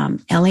at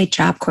LA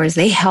Job Corps,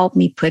 they helped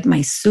me put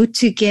my suit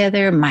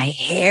together, my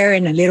hair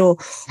in a little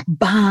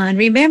bun.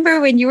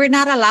 Remember when you were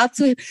not allowed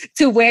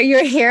to wear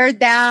your hair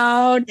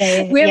down?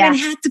 Women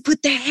had to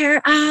put their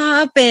hair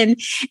up and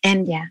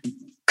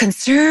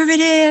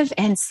conservative.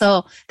 And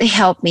so they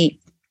helped me.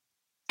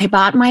 I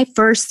bought my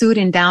first suit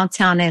in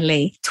downtown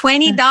LA,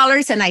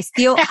 $20, and I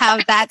still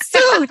have that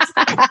suit.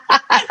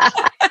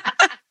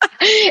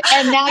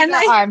 And now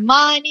you're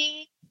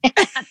Armani. And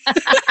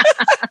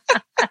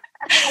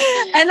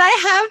I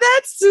have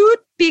that suit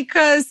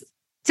because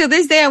to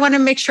this day, I want to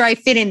make sure I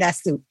fit in that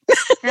suit.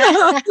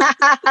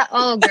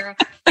 Oh, girl.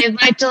 If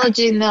I told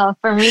you no,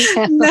 for me,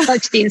 oh,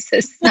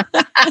 Jesus.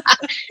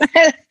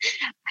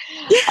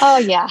 Oh,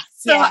 yeah.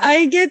 So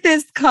I get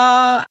this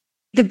call.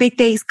 The big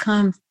days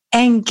come.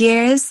 And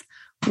guess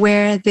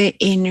where the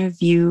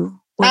interview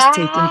was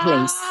taking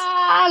place?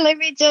 Let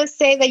me just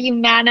say that you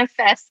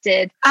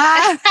manifested.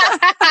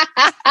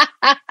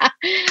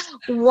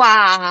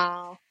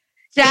 Wow.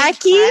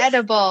 Jackie.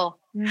 Incredible.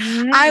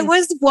 Mm-hmm. I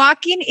was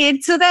walking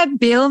into that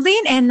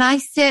building and I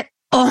said,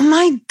 oh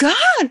my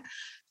God.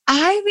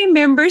 I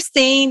remember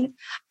saying,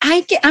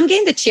 I'm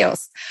getting the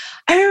chills.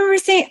 I remember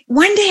saying,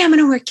 one day I'm going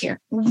to work here.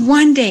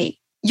 One day,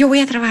 yo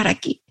voy a trabajar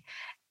aquí.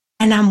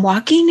 And I'm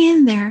walking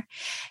in there.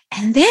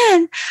 And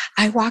then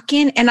I walk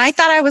in and I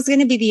thought I was going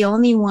to be the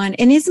only one.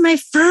 And it's my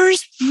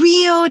first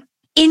real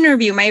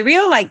interview, my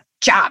real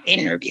job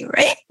interview,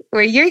 right?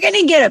 Where you're going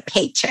to get a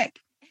paycheck.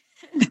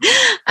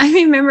 I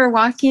remember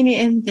walking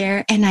in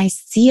there and I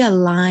see a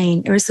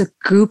line. There was a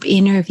group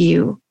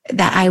interview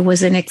that I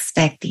wasn't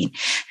expecting.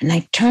 And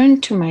I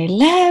turned to my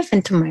left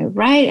and to my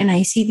right and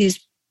I see these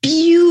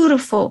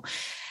beautiful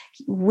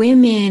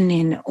women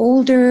and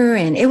older,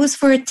 and it was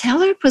for a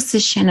teller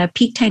position, a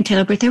peak time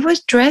teller, but they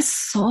was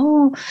dressed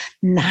so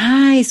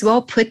nice,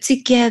 well put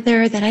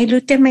together that I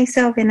looked at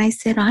myself and I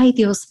said, ay,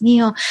 Dios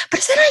mío. But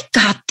I said, I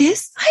got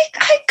this.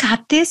 I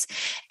got this.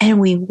 And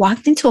we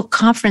walked into a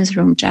conference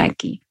room,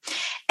 Jackie.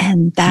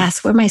 And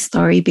that's where my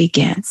story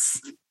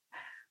begins.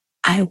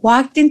 I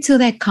walked into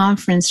that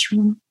conference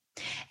room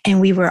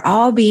and we were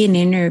all being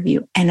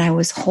interviewed and I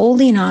was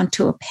holding on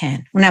to a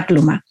pen, una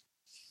pluma.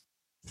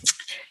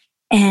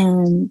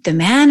 And the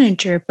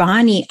manager,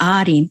 Bonnie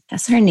Audin,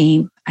 that's her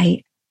name.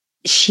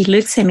 She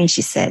looks at me and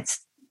she says,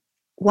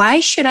 why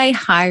should I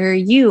hire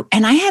you?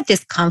 And I had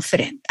this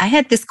confidence. I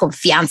had this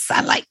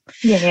confianza,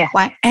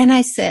 why? And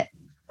I said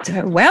to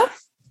her, well,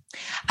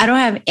 I don't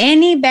have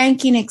any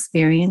banking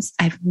experience.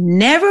 I've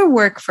never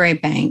worked for a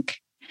bank.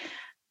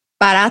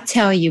 But I'll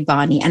tell you,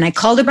 Bonnie, and I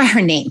called her by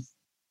her name.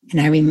 And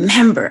I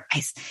remember,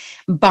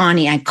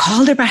 Bonnie, I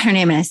called her by her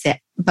name and I said,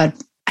 but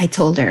I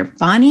told her,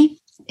 Bonnie,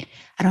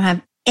 I don't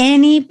have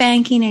any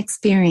banking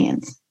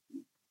experience.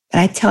 But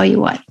I tell you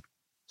what,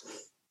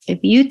 if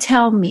you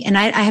tell me, and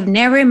I have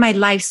never in my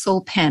life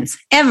sold pens,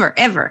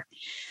 ever.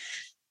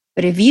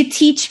 But if you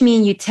teach me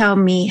and you tell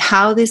me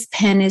how this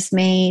pen is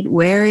made,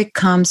 where it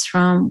comes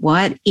from,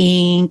 what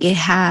ink it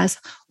has,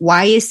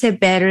 why is it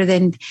better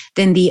than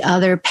the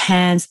other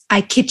pens? I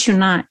kid you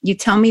not. You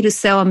tell me to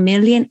sell 1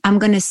 million, I'm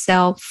going to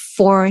sell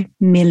 4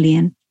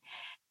 million.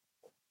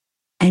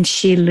 And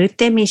she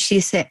looked at me. She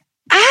said,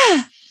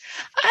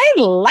 I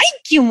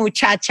like you,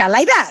 muchacha,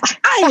 like that.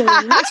 I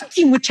like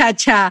you,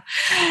 muchacha.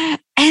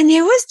 And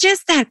it was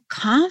just that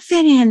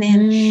confidence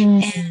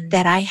and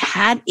that I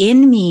had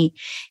in me.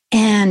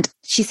 And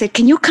she said,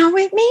 can you come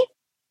with me?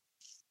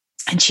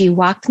 And she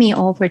walked me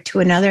over to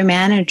another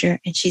manager.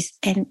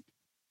 And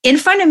in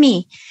front of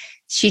me,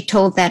 she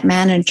told that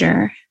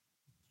manager,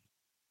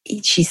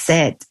 she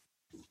said,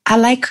 I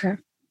like her.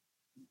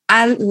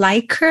 I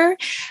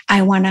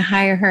want to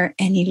hire her.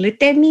 And he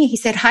looked at me. He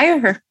said, hire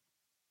her.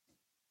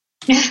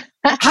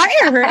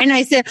 Hire her. And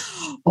I said,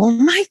 oh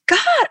my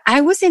God,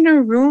 I was in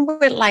a room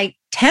with like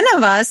 10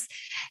 of us.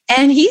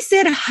 And he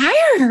said,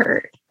 hire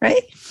her.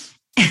 Right.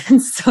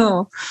 And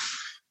so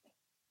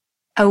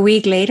a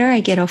week later, I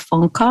get a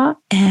phone call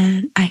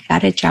and I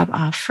got a job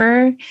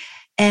offer.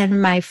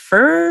 And I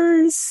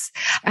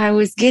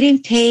was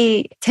getting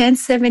paid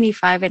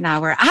 $10.75 an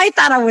hour. I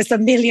thought I was a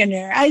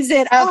millionaire. I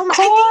said, of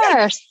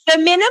course. The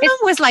minimum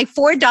was like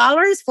 $4,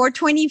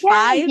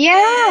 $4.25.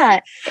 Yeah.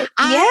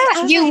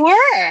 You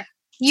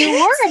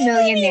were a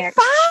millionaire.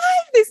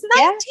 This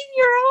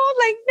 19-year-old,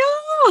 like, no.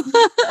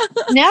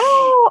 No.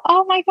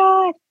 Oh my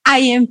God.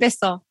 Ahí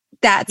empezó.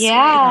 That's where it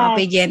all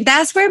began.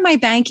 That's where my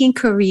banking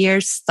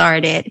career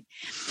started.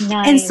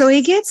 Nice. And so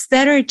it gets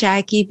better,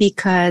 Jackie,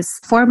 because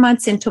 4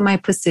 months into my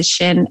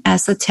position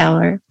as a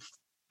teller,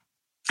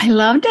 I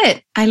loved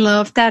it. I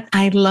loved that.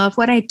 I love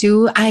what I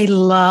do. I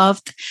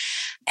loved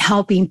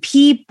helping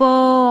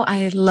people.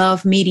 I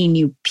love meeting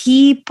new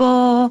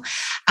people.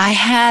 I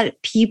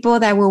had people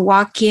that would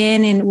walk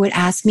in and would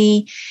ask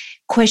me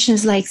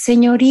questions like,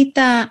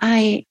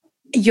 Señorita,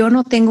 yo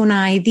no tengo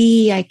una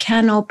ID. I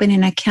can't open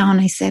an account.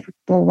 I said,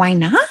 well, why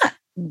not?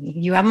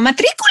 You have a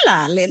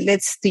matricula.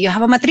 Do you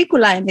have a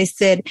matricula? And they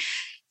said,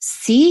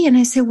 sí. And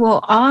I said,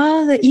 well,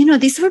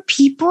 these were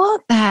people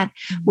that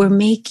were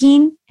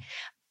making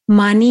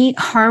money,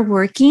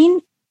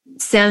 hardworking,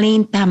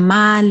 selling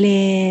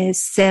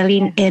tamales,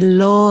 selling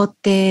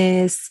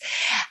elotes,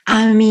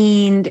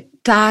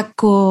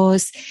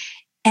 tacos.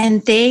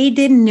 And they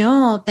didn't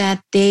know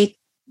that they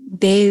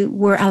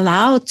were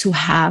allowed to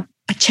have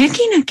a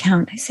checking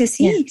account. I said,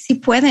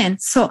 sí pueden.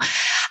 So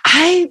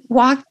I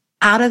walked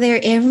out of there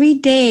every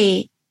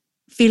day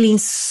feeling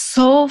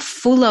so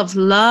full of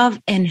love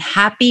and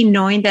happy,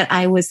 knowing that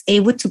I was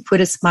able to put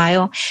a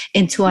smile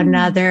into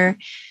another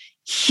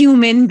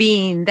human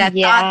being that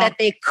thought that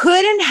they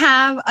couldn't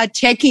have a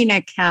checking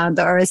account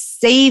or a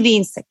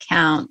savings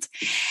account.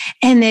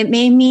 And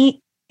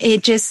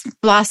it just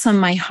blossomed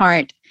my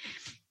heart.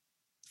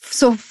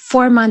 So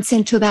 4 months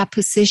into that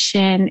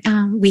position,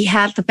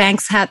 the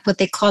banks had what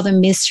they call the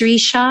mystery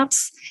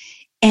shops.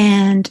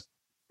 And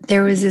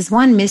there was this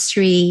one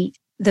mystery,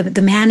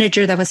 the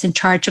manager that was in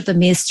charge of the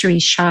mystery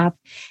shop.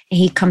 And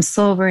he comes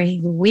over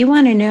and we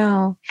want to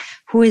know,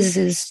 who is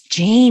this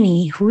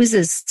Janie? Who is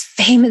this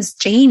famous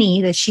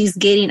Janie that she's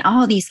getting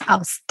all these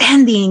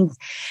outstanding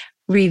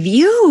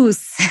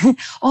reviews,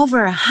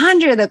 over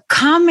 100 of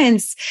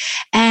comments.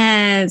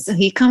 And so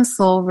he comes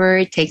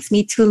over, takes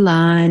me to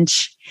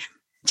lunch.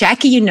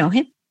 Jackie, you know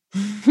him?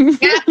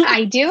 Yeah,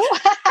 I do.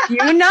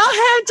 You know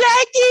him,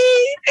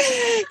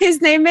 Jackie. His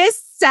name is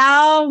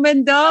Sal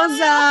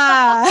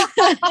Mendoza.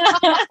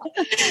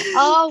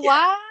 Oh,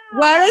 wow.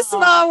 What a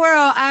small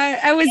world.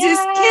 I was his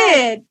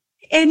kid.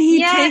 And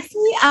he takes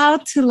me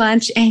out to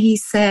lunch and he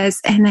says,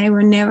 and I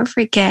will never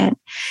forget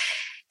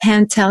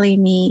him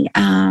telling me,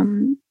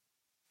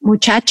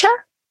 muchacha,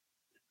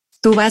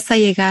 tú vas a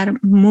llegar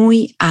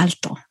muy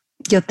alto.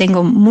 Yo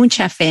tengo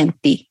mucha fe en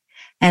ti.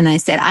 And I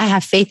said, I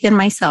have faith in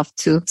myself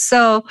too.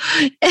 So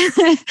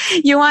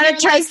you want to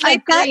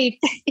translate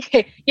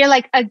that? You're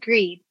like,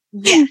 agreed.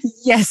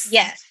 Yes.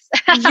 Yes.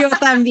 Yo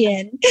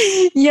también.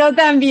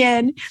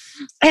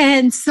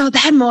 And so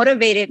that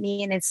motivated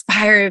me and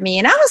inspired me.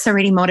 And I was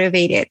already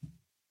motivated.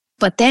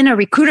 But then a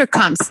recruiter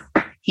comes.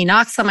 He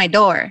knocks on my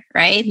door,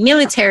 right?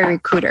 Military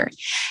recruiter.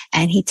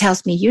 And he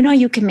tells me,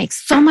 you can make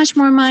so much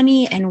more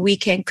money and we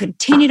can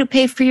continue to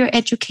pay for your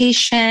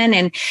education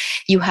and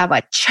you have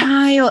a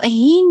child. And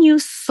he knew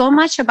so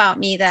much about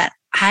me that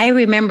I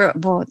remember,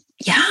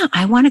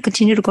 I want to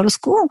continue to go to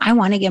school. I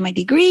want to get my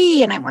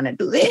degree and I want to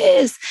do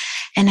this.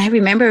 And I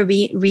remember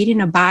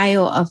reading a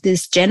bio of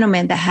this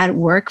gentleman that had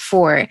worked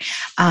for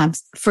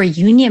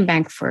Union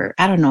Bank for,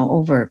 I don't know,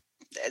 over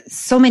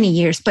so many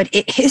years, but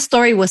his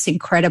story was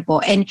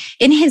incredible. And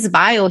in his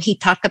bio, he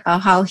talked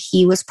about how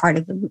he was part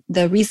of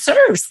the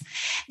reserves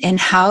and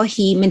how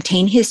he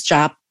maintained his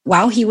job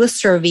while he was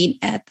serving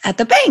at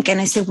the bank. And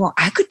I said, well,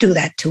 I could do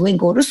that too and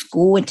go to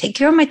school and take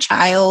care of my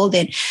child.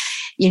 And,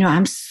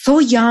 I'm so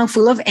young,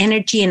 full of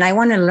energy, and I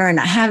want to learn.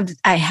 I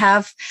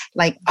have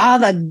like all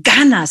the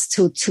ganas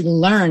to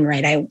learn,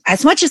 right?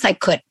 As much as I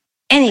could,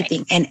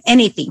 anything and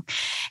anything.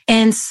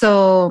 And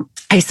so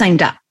I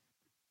signed up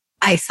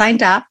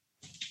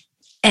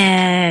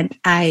and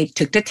I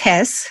took the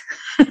test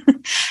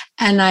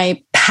and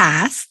I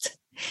passed,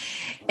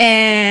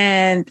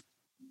 and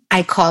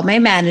I called my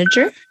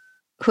manager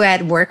who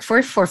had worked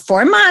for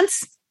 4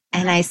 months.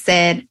 And I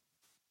said,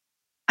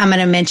 I'm going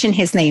to mention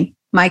his name,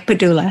 Mike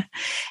Padula.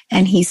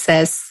 And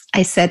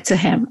I said to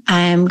him,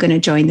 I'm going to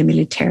join the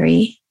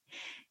military.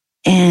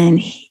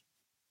 And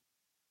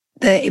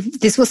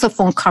this was a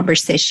phone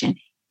conversation.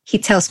 He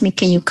tells me,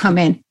 can you come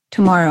in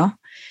tomorrow,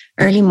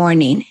 early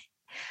morning?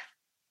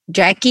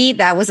 Jackie,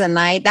 that was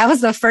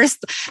the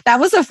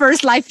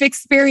first life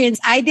experience.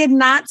 I did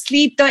not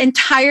sleep the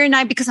entire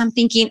night because I'm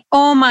thinking,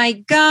 oh my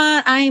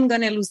God, I am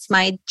going to lose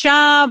my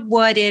job.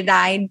 What did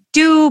I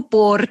do?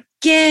 ¿Por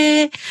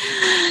qué?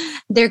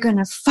 They're going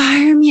to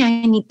fire me.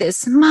 I need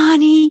this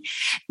money.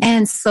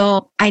 And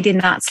so I did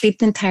not sleep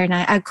the entire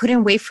night. I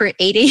couldn't wait for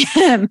 8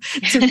 a.m.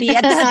 to be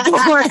at that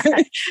door.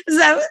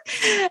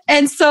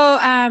 So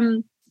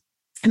I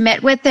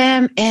met with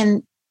them,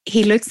 and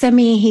he looks at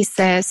me and he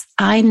says,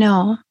 I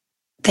know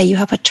that you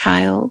have a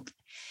child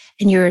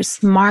and you're a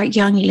smart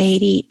young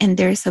lady and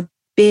there's a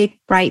big,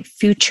 bright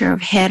future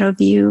ahead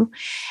of you.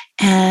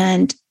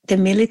 And the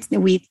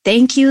military, we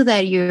thank you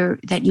that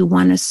you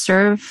want to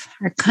serve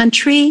our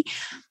country,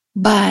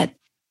 but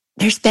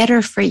there's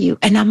better for you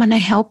and I'm going to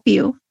help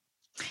you.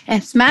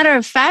 As a matter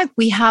of fact,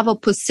 we have a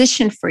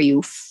position for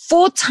you,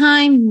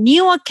 full-time,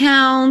 new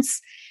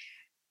accounts.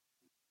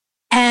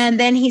 And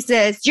then he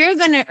says, you're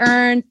going to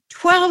earn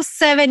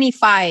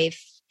 $12.75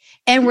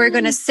 and we're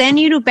going to send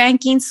you to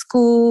banking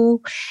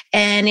school.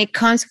 And it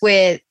comes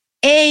with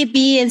A,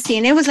 B, and C.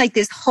 And it was like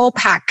this whole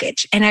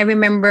package. And I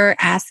remember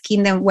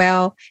asking them,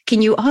 well,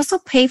 can you also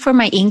pay for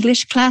my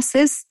English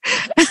classes?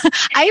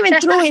 I even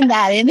threw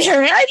that in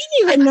there. I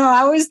didn't even know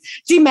I was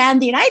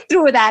demanding. I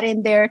threw that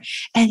in there.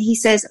 And he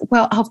says,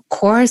 well, of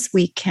course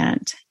we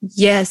can't.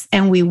 Yes,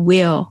 and we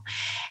will.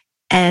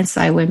 And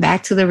so I went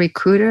back to the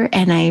recruiter,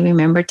 and I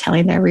remember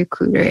telling that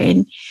recruiter,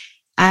 and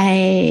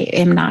I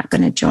am not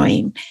going to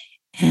join.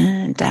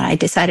 And I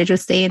decided to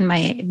stay in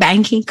my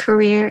banking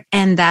career.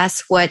 And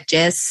that's what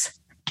just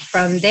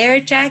from there,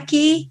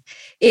 Jackie,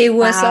 it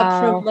was a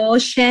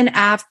promotion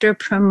after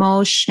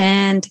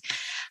promotion.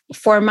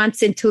 4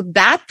 months into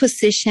that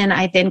position,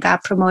 I then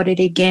got promoted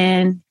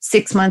again.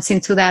 6 months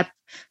into that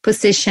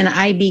position,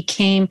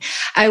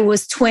 I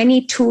was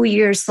 22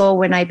 years old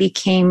when I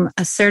became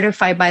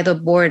certified by the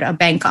board, a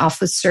bank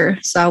officer.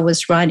 So I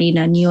was running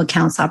a new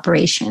accounts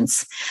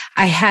operations.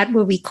 I had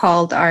what we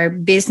called our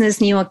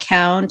business new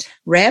account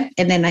rep.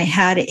 And then I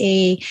had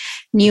a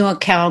new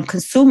account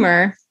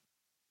consumer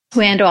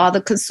who handled all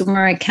the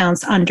consumer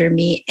accounts under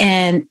me.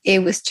 And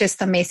it was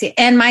just amazing.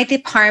 And my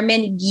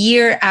department,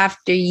 year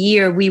after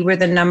year, we were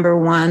the number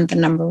one.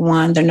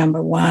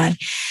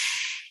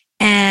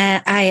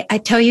 And I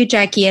tell you,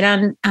 Jackie,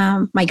 and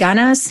on my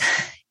ganas,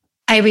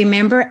 I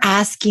remember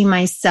asking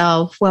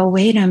myself, well,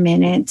 wait a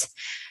minute.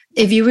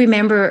 If you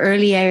remember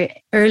early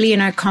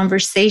in our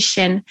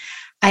conversation,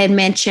 I had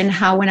mentioned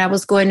how when I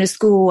was going to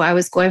school, I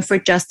was going for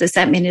justice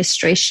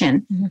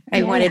administration. Mm-hmm.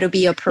 I wanted to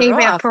be a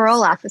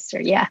parole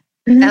officer. Yeah.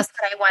 Mm-hmm. That's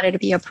what I wanted to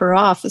be, a parole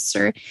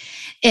officer.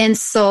 And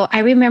so I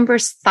remember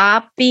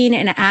stopping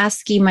and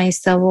asking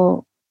myself,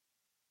 well,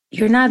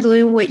 you're not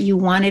doing what you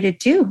wanted to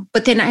do.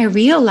 But then I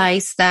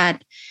realized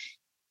that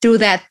through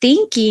that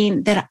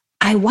thinking that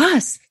I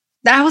was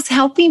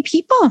helping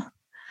people,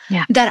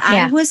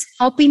 I was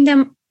helping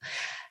them,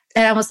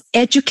 that I was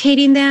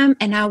educating them,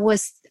 and I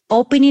was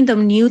opening the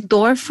new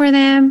door for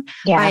them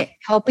by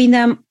helping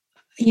them,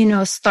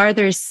 start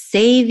their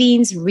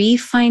savings,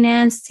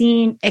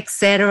 refinancing,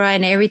 etc.,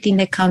 and everything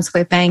that comes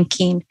with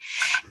banking.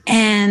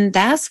 And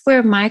that's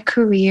where my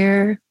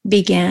career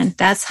began.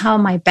 That's how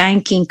my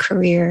banking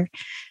career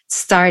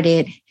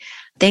started,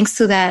 thanks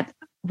to that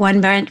one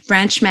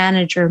branch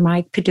manager,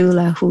 Mike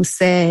Padula, who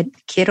said,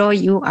 kiddo,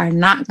 you are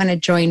not going to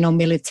join no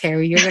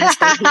military. You're going to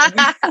stay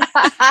here.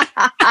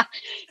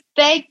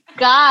 Thank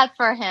God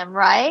for him,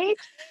 right?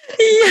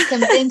 Yeah.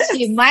 Convince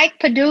you. Mike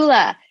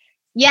Padula.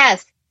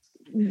 Yes.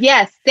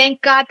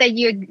 Thank God that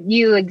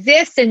you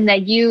exist and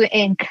that you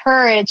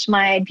encourage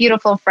my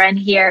beautiful friend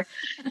here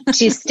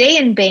to stay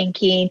in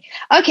banking.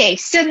 Okay,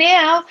 so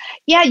now,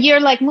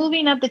 you're like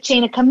moving up the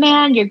chain of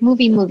command. You're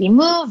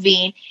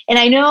moving. And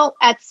I know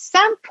at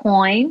some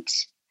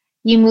point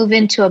you move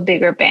into a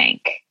bigger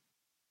bank,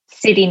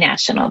 City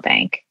National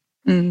Bank.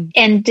 Mm.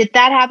 And did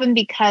that happen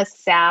because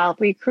Sal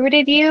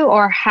recruited you,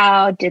 or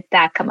how did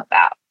that come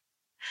about?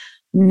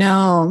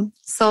 No.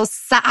 So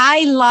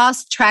I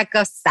lost track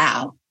of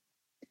Sal.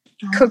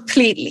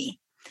 Completely.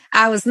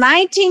 I was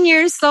 19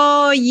 years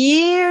old,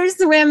 years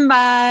went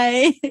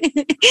by.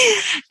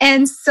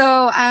 And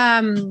so,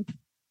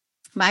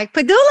 Mike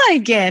Padula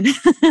again.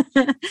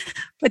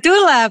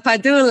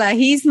 Padula,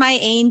 he's my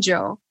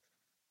angel.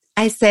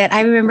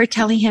 I remember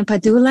telling him,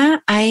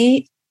 Padula,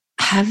 I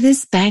have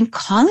this bank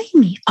calling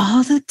me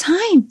all the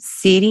time,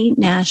 City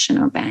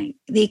National Bank.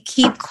 They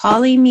keep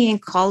calling me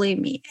and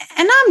calling me.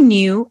 And I'm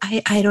new.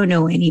 I don't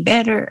know any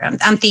better.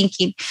 I'm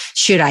thinking,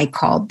 should I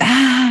call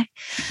back?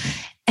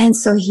 And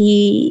so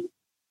he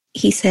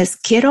says,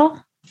 kiddo,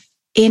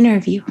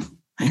 interview.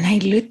 And I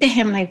looked at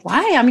him like,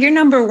 why? I'm your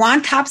number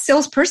one top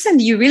salesperson.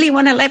 Do you really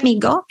want to let me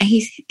go? And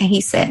he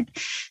said,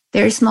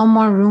 there's no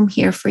more room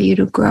here for you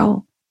to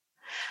grow.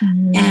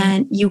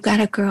 And you got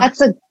to grow.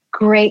 That's a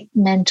great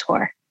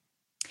mentor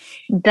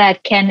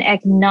that can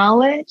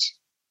acknowledge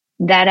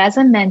that as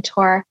a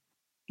mentor,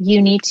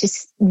 you need to,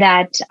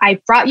 that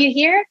I brought you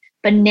here,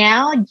 but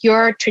now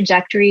your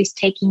trajectory is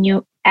taking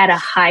you at a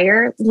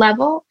higher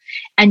level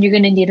and you're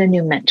going to need a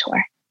new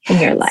mentor in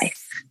your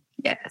life.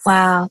 Yes.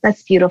 Wow.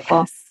 That's beautiful.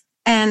 Yes.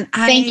 And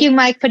thank you,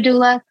 Mike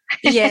Padula.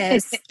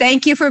 Yes.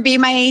 Thank you for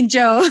being my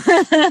angel.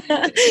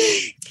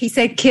 He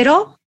said,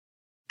 kiddo,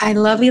 I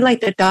love you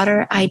like the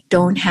daughter I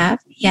don't have.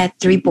 He had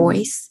 3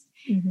 boys.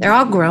 Mm-hmm. They're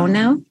all grown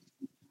now.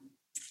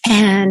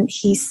 And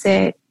he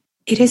said,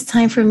 it is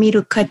time for me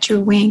to cut your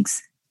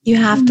wings. You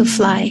have to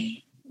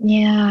fly.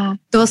 Yeah.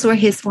 Those were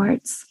his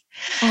words.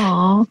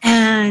 Aww.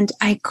 And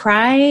I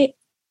cried.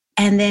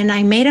 And then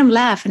I made him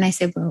laugh. And I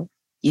said, well,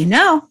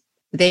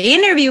 they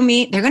interview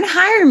me. They're going to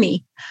hire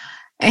me.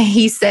 And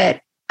he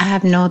said, I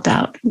have no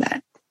doubt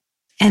that.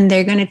 And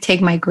they're going to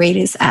take my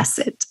greatest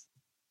asset.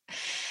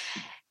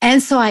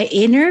 And so I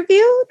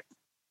interviewed.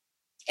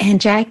 And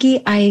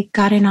Jackie, I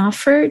got an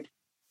offer.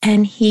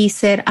 And he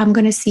said, I'm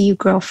going to see you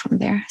grow from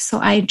there. So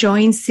I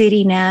joined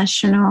City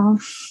National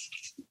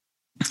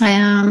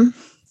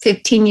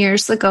 16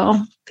 years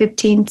ago.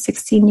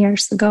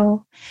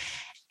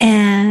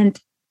 And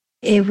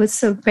it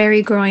was a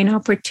very growing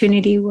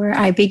opportunity where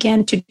I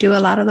began to do a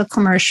lot of the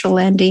commercial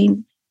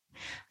lending.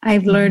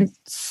 I've learned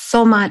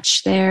so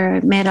much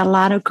there, met a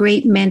lot of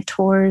great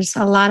mentors,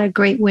 a lot of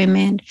great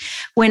women.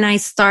 When I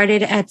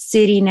started at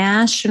City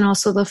National,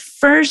 so the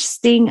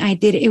first thing I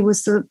did, it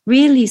was a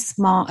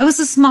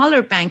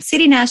smaller bank.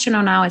 City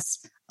National now is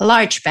a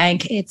large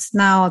bank. It's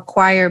now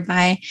acquired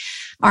by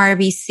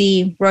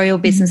RBC, Royal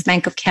Business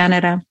Bank of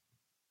Canada.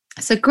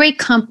 It's a great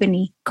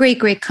company,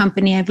 great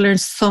company. I've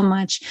learned so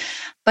much.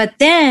 But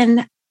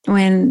then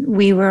when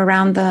we were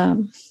around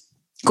the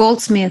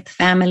Goldsmith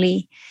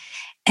family,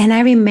 and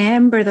I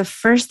remember the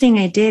first thing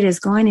I did is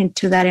going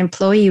into that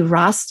employee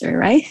roster,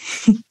 right?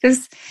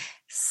 Because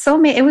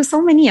it was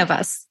so many of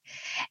us.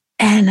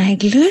 And I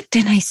looked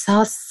and I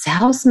saw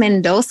Sal's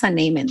Mendoza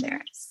name in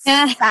there.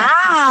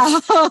 Wow.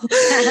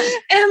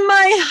 And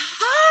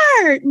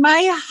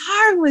my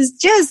heart was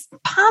just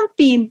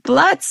pumping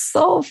blood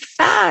so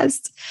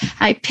fast.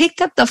 I picked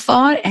up the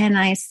phone and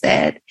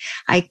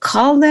I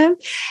called them,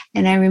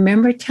 and I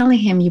remember telling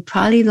him, you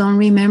probably don't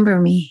remember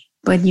me,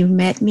 but you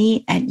met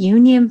me at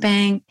Union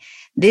Bank,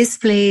 this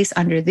place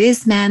under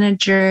this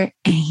manager.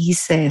 And he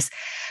says,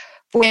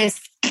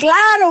 pues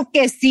claro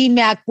que sí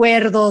me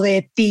acuerdo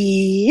de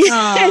ti.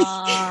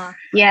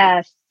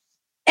 Yes.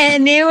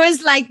 And it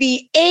was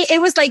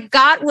like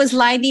God was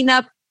lining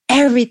up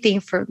everything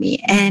for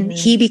me. And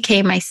he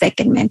became my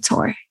second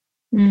mentor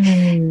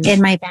in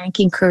my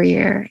banking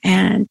career.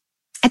 And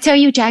I tell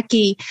you,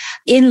 Jackie,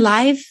 in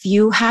life,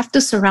 you have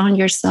to surround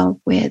yourself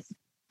with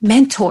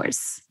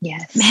mentors.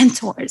 Yes.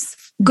 Mentors,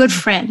 good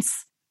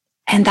friends.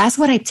 And that's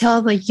what I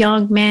tell the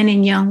young men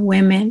and young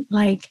women.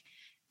 Like,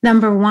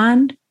 number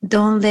one,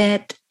 don't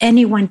let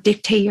anyone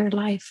dictate your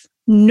life.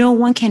 No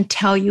one can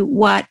tell you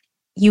what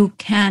you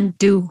can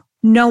do.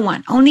 No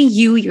one, only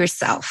you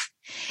yourself.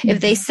 If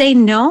they say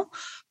no,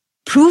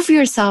 prove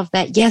yourself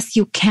that yes,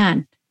 you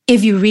can,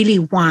 if you really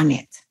want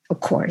it, of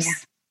course,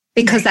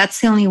 because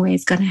that's the only way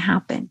it's going to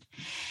happen.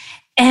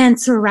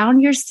 And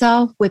surround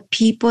yourself with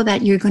people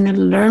that you're going to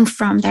learn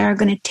from, that are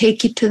going to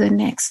take you to the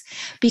next.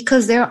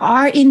 Because there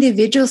are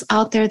individuals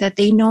out there that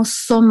they know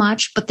so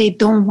much, but they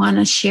don't want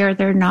to share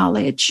their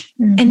knowledge.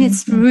 And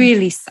it's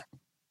really sad.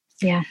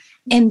 Yeah.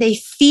 And they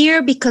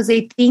fear because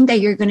they think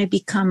that you're going to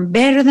become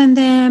better than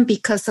them,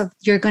 because of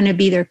you're going to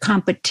be their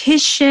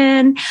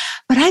competition.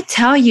 But I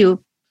tell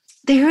you,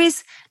 there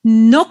is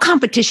no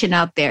competition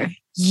out there.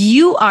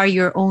 You are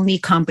your only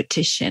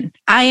competition.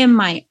 I am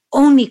my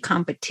only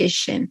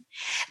competition.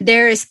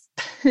 There is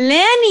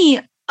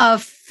plenty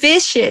of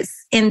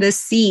fishes in the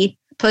sea,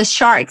 plus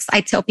sharks.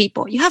 I tell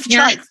people, you have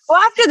sharks, go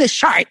after the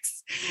sharks.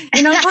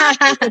 Go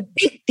after the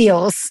big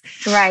deals.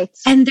 Right.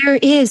 And there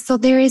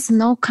is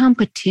no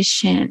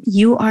competition.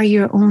 You are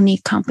your only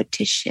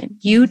competition.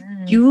 You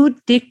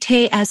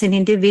dictate as an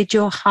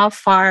individual how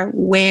far,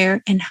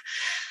 where, and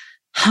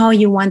how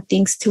you want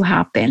things to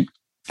happen.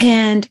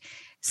 And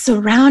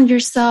surround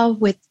yourself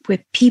with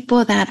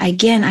people that,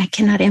 again, I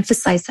cannot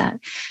emphasize that.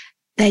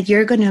 that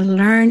you're going to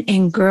learn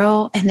and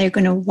grow, and they're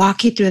going to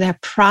walk you through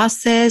that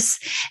process,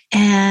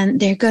 and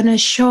they're going to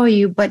show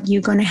you, but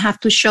you're going to have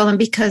to show them,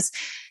 because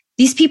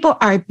these people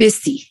are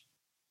busy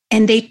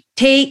and they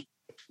take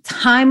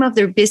time of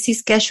their busy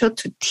schedule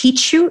to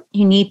teach you.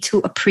 You need to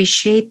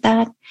appreciate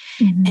that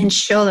and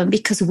show them,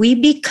 because we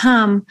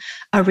become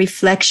a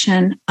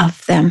reflection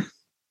of them.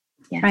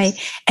 Yes. Right.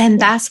 And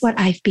that's what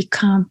I've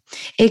become.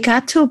 It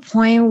got to a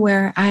point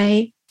where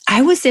I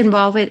was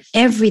involved with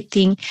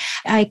everything.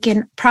 I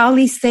can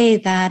probably say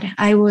that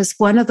I was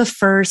one of the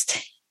first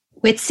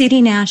with City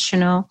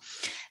National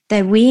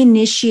that we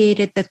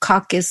initiated the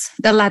caucus,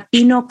 the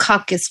Latino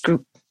caucus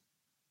group.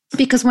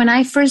 Because when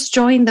I first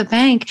joined the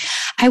bank,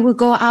 I would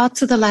go out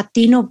to the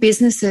Latino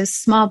businesses,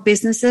 small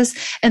businesses,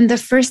 and the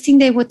first thing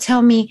they would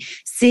tell me,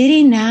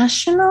 City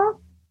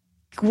National?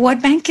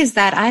 What bank is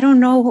that? I don't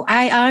know.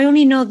 I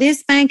only know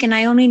this bank and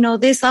I only know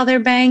this other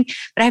bank,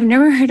 but I've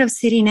never heard of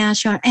City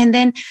National. And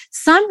then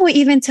some would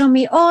even tell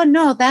me, oh,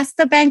 no, that's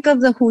the bank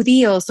of the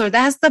judíos, or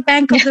that's the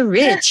bank of the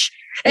rich.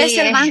 Es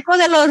el banco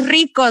de los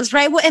ricos,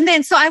 right? And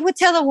then, so I would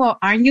tell them, well,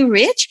 aren't you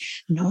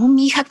rich? No,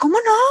 mija, ¿cómo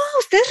no?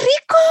 Usted es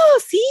rico.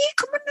 Sí,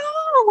 ¿cómo no?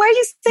 Why are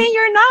you saying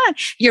you're not?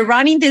 You're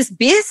running this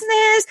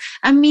business.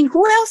 I mean,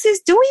 who else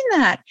is doing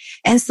that?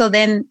 And so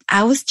then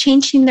I was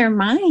changing their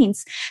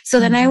minds. So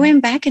then I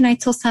went back and I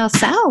told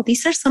Sal,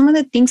 these are some of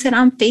the things that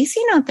I'm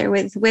facing out there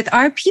with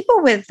our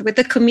people, with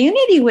the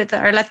community, with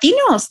our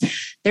Latinos.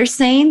 They're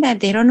saying that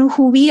they don't know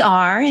who we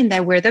are and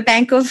that we're the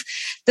bank of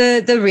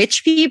the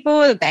rich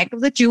people, the bank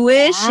of the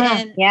Jewish.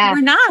 And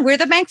we're not. We're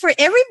the bank for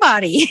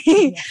everybody.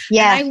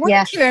 I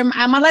work here.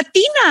 I'm a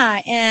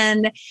Latina.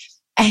 And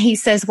he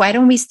says, why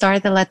don't we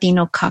start the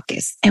Latino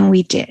caucus? And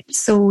we did.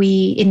 So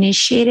we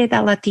initiated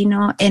the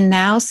Latino, and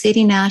now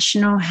City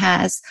National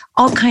has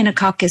all kind of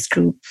caucus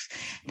groups.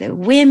 The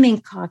women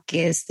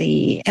caucus,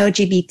 the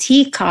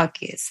LGBT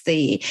caucus,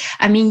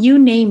 you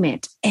name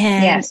it.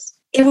 And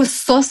it was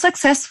so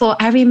successful.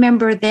 I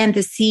remember then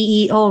the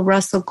CEO,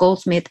 Russell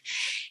Goldsmith,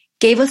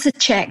 gave us a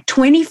check,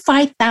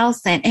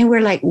 $25,000. And we're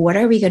like, what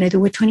are we going to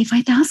do with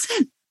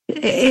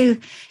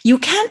 $25,000? You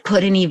can't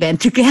put an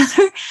event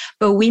together,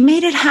 but we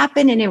made it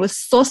happen. And it was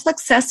so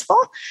successful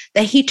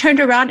that he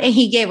turned around and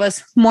he gave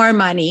us more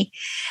money,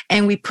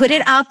 and we put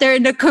it out there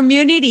in the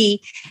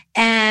community,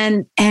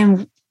 and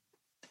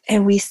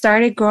we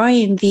started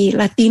growing the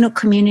Latino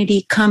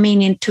community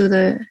coming into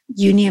the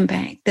Union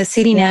Bank, the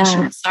City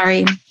National,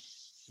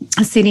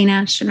 City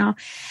National.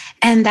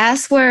 And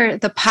that's where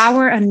the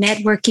power of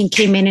networking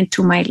came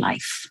into my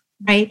life,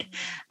 right?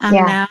 I'm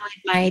now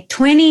in my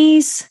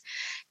 20s,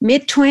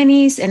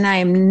 mid-20s, and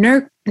I'm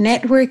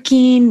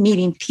networking,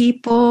 meeting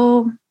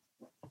people,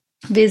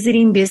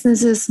 visiting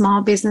businesses,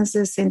 small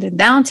businesses in the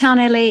downtown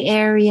LA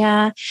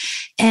area.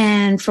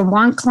 And from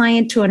one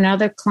client to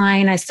another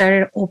client, I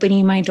started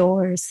opening my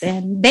doors,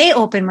 and they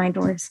opened my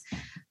doors.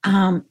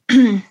 And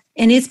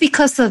it's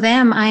because of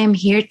them I am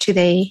here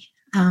today.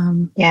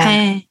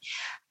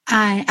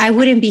 I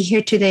wouldn't be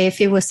here today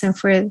if it wasn't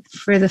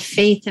for the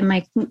faith in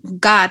my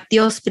God,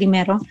 Dios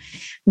primero.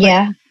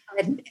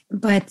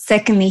 But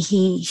secondly,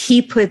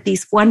 he put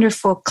these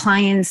wonderful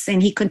clients,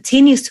 and he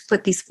continues to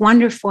put these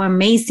wonderful,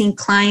 amazing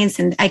clients,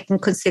 and I can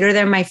consider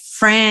them my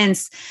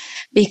friends,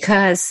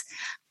 because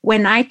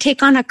when I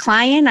take on a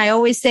client, I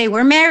always say,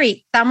 we're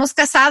married, estamos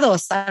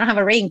casados. I don't have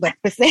a ring, but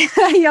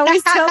I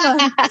always tell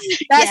them,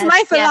 that's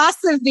my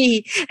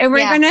philosophy. And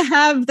we're going to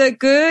have the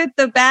good,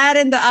 the bad,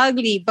 and the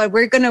ugly, but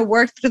we're going to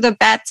work through the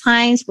bad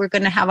times. We're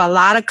going to have a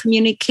lot of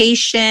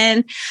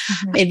communication.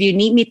 If you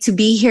need me to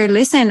be here,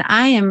 listen,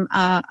 I am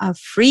a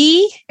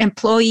free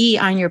employee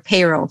on your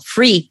payroll.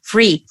 Free.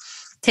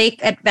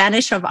 Take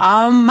advantage of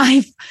all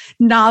my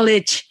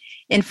knowledge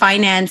in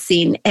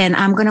financing, and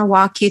I'm going to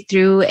walk you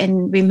through.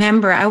 And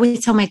remember, I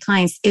always tell my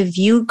clients, if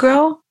you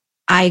grow,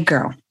 I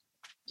grow.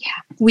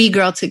 We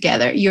grow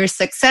together. You're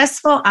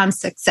successful, I'm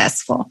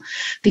successful,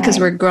 because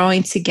we're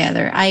growing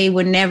together. I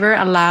would never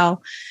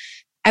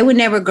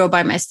grow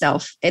by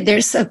myself.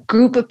 There's a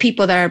group of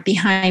people that are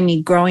behind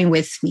me, growing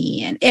with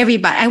me, and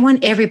everybody. I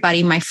want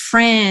everybody, my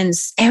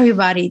friends,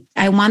 everybody.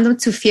 I want them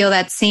to feel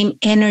that same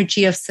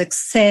energy of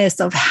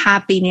success, of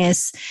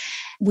happiness.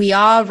 We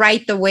all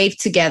ride the wave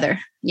together.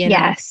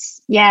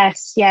 Yes.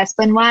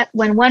 When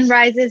one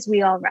rises,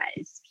 we all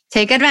rise.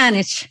 Take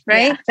advantage,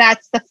 right?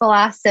 That's the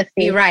philosophy.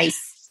 We rise.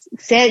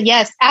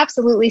 Yes,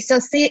 absolutely. So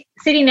City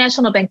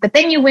National Bank, but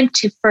then you went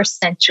to First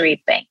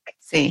Century Bank.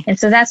 And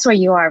so that's where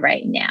you are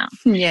right now.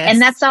 Yes.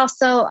 And that's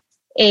also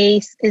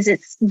is it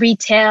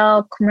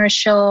retail,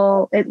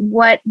 commercial?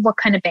 What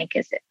kind of bank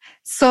is it?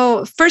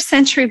 So First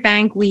Century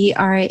Bank, we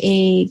are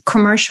a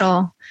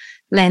commercial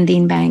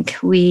lending bank.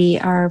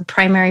 Our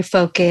primary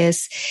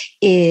focus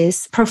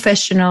is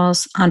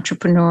professionals,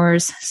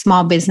 entrepreneurs,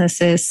 small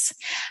businesses,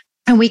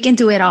 and we can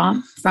do it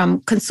all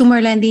from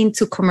consumer lending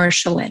to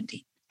commercial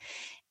lending.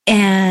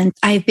 And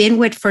I've been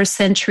with First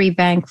Century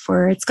Bank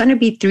it's going to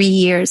be 3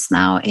 years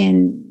now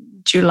in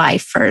July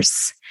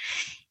 1st.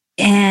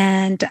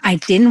 And I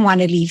didn't want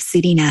to leave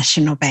City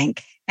National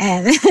Bank.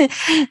 And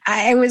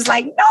I was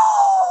like,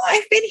 no,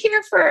 I've been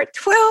here for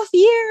 12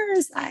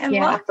 years. I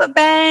love the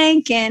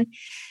bank. And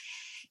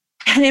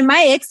in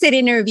my exit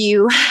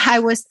interview, I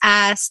was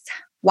asked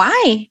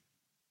why.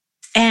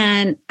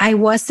 And I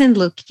wasn't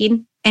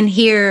looking. And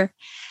here,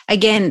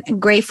 again,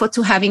 grateful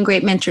to having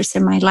great mentors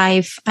in my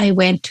life. I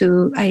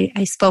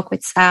spoke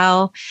with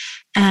Sal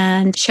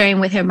and sharing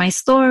with her my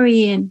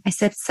story. And I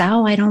said,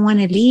 Sal, I don't want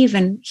to leave.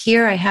 And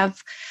here I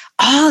have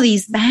all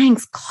these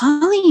banks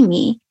calling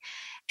me.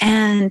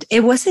 And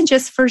it wasn't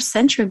just First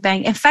Century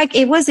Bank. In fact,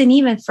 it wasn't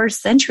even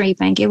First Century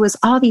Bank. It was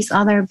all these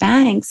other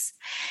banks.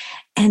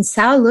 And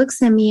Sal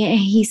looks at me and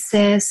he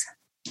says,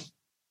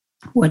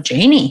 well,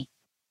 Janie,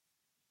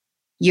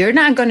 you're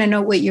not going to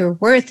know what you're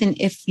worth and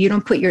if you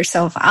don't put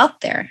yourself out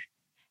there.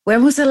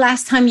 When was the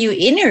last time you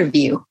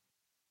interviewed?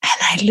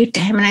 And I looked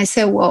at him and I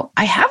said, well,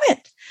 I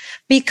haven't,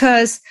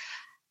 because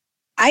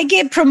I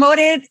get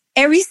promoted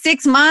every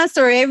 6 months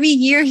or every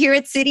year here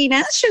at City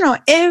National.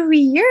 Every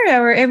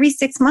year or every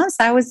 6 months,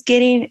 I was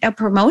getting a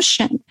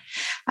promotion.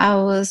 I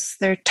was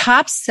their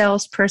top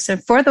salesperson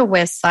for the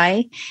West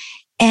Side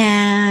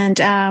and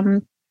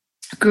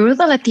grew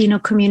the Latino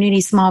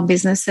community, small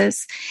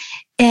businesses.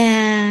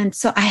 And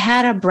so I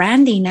had a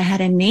branding, I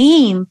had a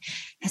name.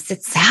 I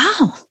said,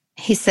 Sal,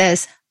 he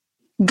says,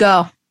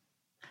 go,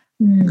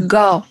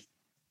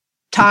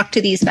 talk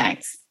to these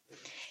banks.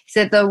 He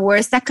said, the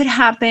worst that could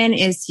happen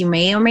is you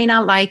may or may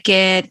not like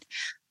it.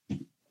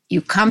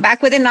 You come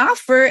back with an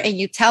offer and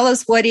you tell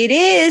us what it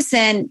is.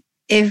 And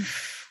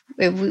if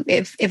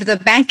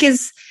the bank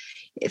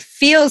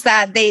feels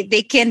that they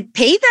can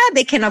pay that,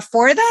 they can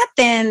afford that,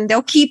 then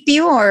they'll keep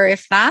you. Or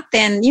if not,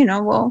 then, you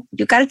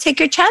got to take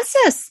your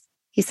chances.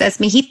 He says,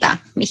 mijita,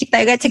 you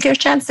got to take your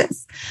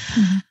chances.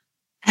 Mm-hmm.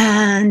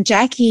 And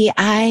Jackie,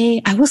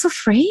 I was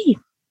afraid.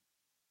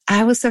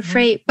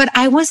 But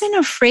I wasn't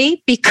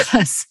afraid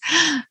because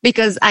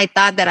I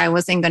thought that I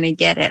wasn't going to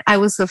get it. I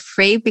was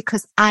afraid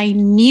because I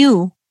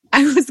knew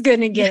I was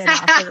going to get an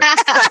offer.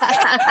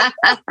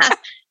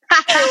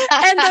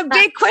 And the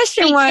big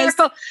question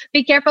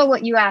be careful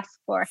what you ask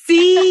for.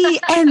 See,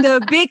 and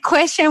the big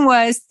question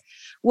was,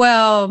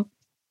 well,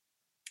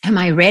 am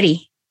I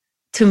ready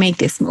to make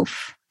this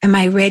move? Am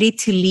I ready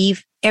to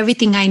leave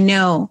everything I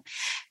know?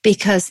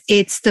 Because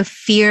it's the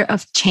fear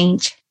of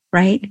change,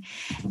 right?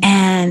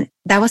 And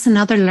that was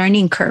another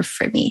learning curve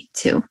for me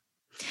too.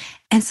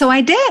 And so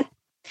I did.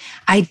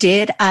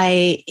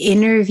 I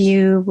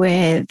interviewed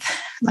with,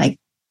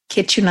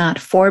 kid you not,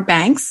 4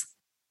 banks,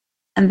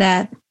 and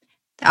that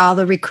all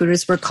the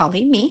recruiters were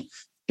calling me.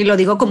 Y lo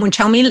digo con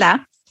mucha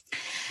humildad.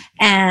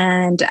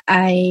 And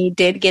I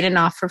did get an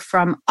offer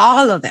from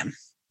all of them.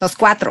 Los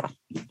 4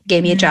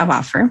 gave me a job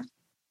offer.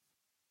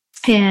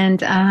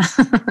 And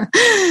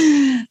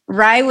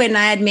right when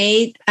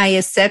I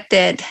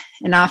accepted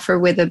an offer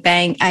with a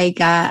bank,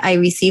 I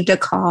received a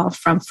call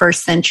from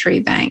First Century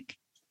Bank.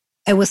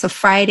 It was a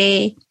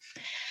Friday.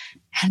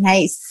 And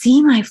I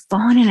see my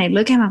phone and I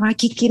look at my phone, I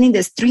keep getting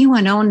this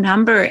 310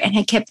 number. And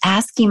I kept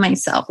asking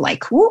myself,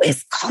 who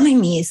is calling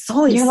me?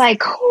 You're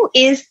like, who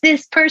is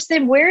this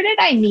person? Where did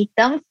I meet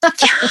them?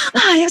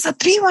 Yeah, it's a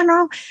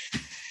 310.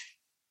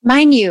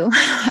 Mind you,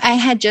 I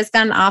had just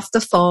gotten off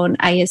the phone.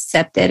 I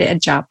accepted a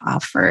job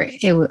offer.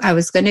 I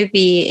was going to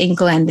be in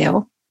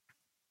Glendale.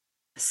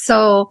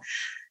 So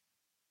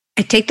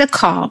I take the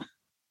call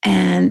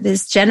and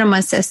this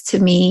gentleman says to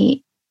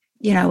me,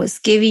 I was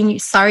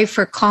sorry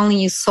for calling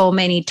you so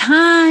many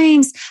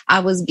times. I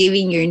was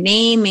giving your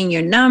name and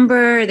your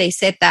number. They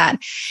said that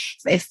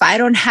if I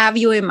don't have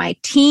you in my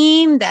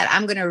team, that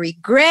I'm going to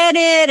regret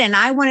it. And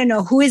I want to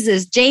know, who is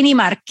this Janie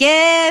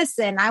Marquez?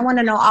 And I want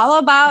to know all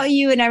about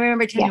you. And I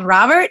remember telling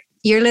Robert,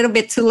 you're a little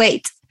bit too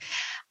late.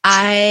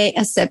 I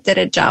accepted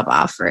a job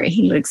offer.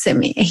 He looks at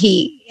me.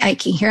 I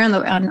can hear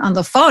on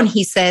the phone.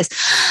 He says,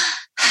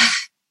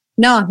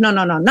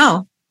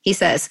 no. He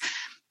says,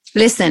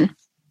 listen,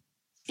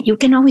 you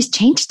can always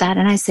change that.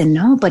 And I said,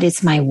 no, but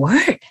it's my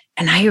word.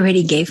 And I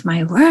already gave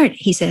my word.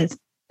 He says,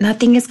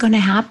 nothing is going to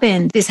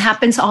happen. This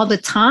happens all the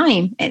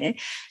time. And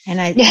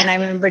I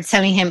remember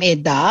telling him,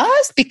 it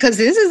does, because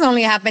this has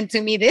only happened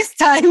to me this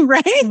time,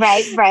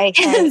 right? Right.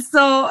 And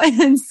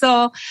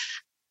so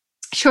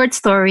short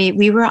story,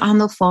 we were on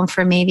the phone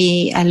for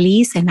maybe at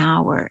least an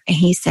hour. And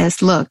he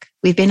says, look,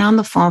 we've been on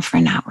the phone for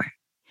an hour.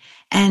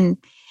 And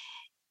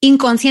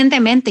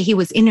inconscientemente, he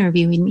was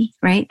interviewing me,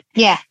 right?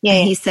 Yeah.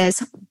 He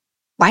says,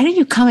 why don't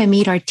you come and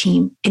meet our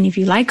team? And if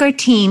you like our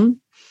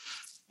team,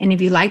 and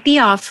if you like the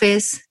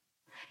office,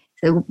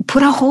 so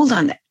put a hold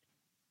on that.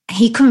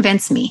 He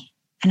convinced me.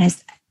 And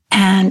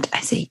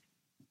I say,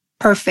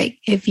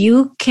 perfect. If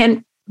you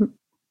can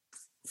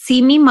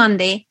see me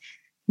Monday,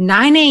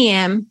 9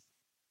 a.m.,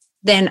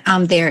 then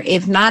I'm there.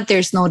 If not,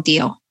 there's no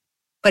deal.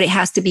 But it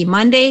has to be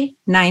Monday,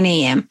 9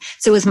 a.m.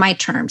 So it was my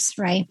terms,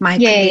 right? My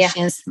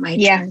conditions, my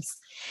terms.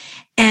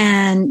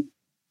 And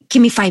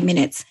give me 5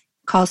 minutes.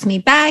 Calls me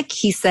back.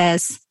 He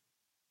says,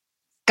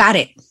 got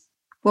it.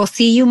 We'll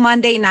see you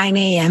Monday, 9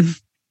 a.m.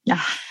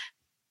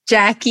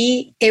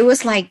 Jackie, it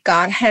was like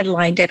God had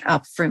lined it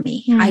up for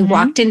me. Mm-hmm. I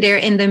walked in there,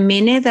 and the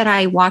minute that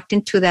I walked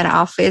into that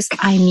office,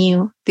 I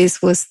knew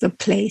this was the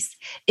place.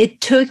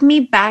 It took me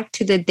back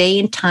to the day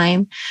and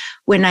time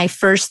when I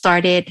first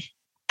started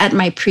at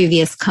my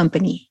previous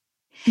company.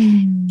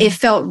 Mm. It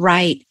felt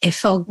right. It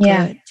felt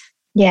good.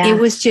 Yeah. It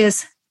was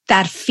just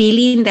that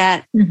feeling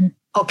that,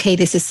 okay,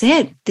 this is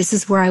it. This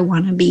is where I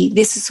want to be.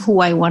 This is who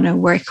I want to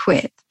work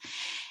with.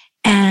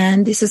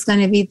 And this is going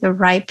to be the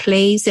right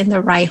place and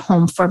the right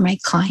home for my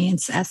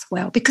clients as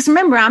well. Because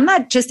remember, I'm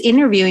not just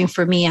interviewing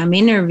for me. I'm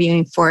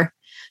interviewing for a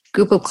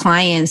group of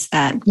clients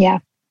that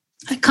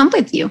come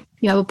with you.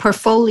 You have a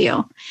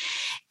portfolio.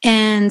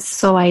 And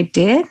so I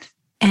did.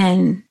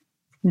 And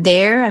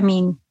there, I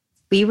mean,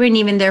 we weren't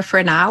even there for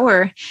an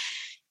hour.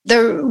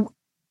 They're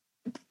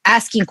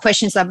asking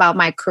questions about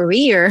my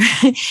career.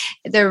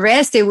 The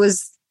rest, it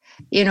was,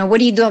 what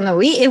do you do on the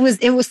week?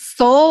 It was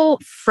so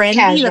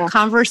friendly, casual. The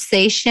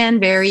conversation,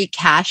 very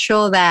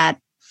casual, that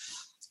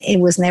it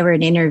was never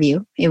an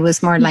interview. It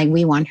was more like,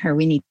 we want her.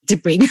 We need to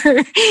bring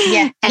her.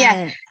 Yeah.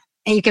 And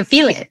you can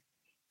feel it.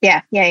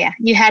 Yeah.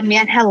 You had me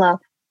at hello.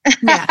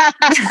 Yeah.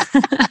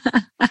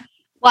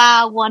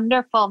 Wow,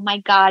 wonderful. My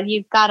God,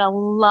 you've got a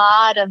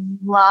lot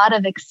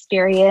of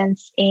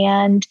experience,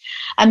 and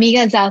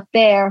amigas out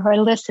there who are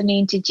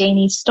listening to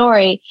Janie's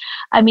story.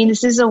 I mean,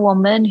 this is a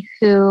woman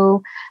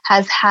who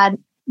has had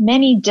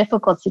many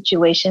difficult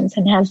situations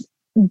and has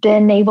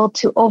been able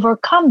to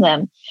overcome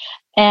them.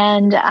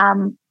 And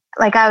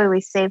like I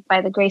always say,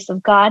 by the grace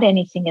of God,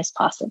 anything is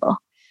possible.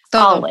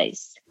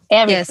 Always.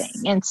 Everything.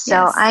 Yes. And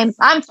so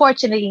I'm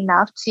fortunate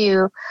enough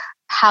to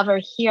have her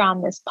here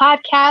on this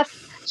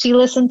podcast. She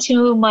listened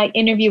to my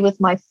interview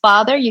with my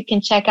father. You can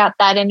check out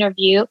that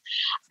interview.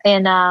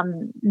 And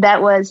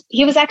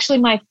he was actually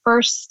my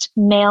first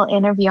male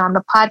interview on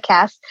the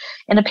podcast.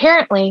 And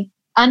apparently,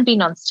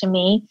 unbeknownst to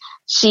me,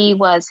 she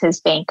was his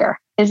banker.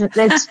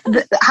 It's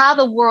how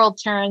the world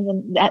turns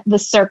and the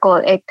circle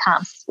it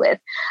comes with.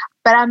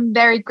 But I'm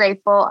very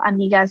grateful,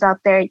 amigas out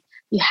there.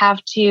 You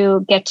have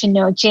to get to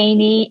know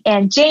Janie.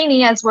 And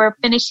Janie, as we're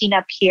finishing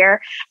up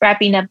here,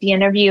 wrapping up the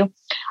interview,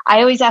 I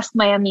always ask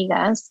my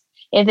amigas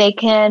if they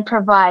can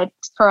provide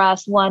for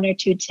us 1 or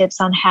 2 tips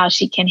on how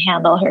she can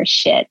handle her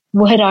shit.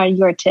 What are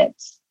your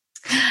tips?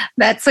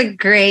 That's a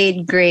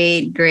great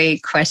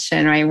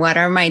question, right? What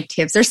are my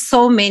tips? There's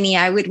so many.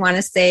 I would want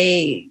to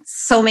say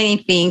so many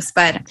things,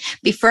 but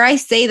before I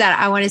say that,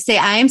 I want to say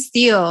I am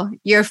still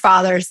your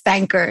father's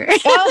banker.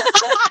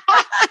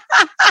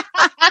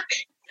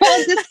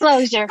 Full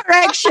disclosure.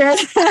 Correction.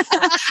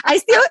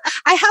 I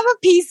have a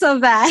piece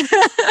of that.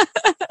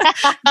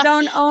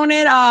 Don't own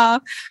it all.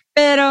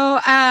 Pero,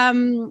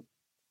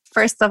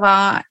 first of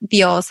all,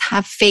 Dios,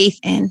 have faith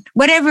in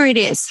whatever it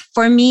is.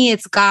 For me,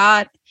 it's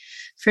God.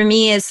 For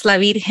me, it's La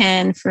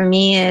Virgen. For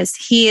me,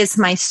 He is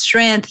my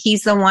strength.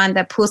 He's the one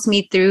that pulls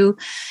me through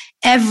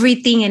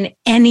everything and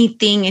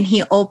anything, and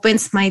He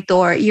opens my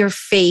door. Your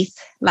faith,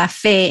 la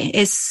fe,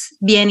 is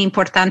bien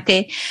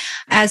importante.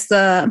 As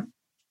the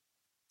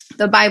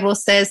Bible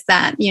says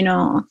that, you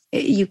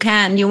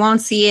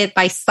won't see it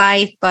by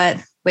sight, but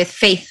with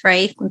faith,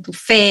 right? Con tu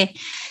fe.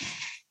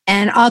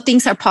 And all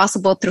things are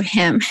possible through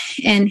Him.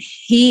 And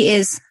He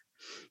is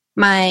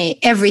my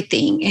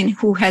everything, and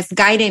who has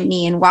guided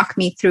me and walked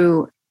me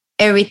through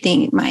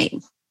everything, my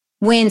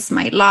wins,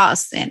 my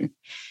loss. And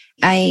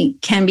I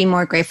can be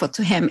more grateful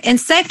to Him. And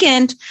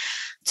second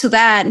to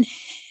that,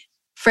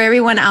 for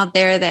everyone out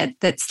there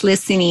that's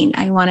listening,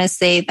 I want to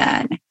say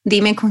that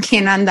dime con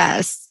quién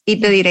andas y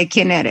te diré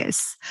quién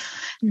eres.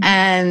 Mm-hmm.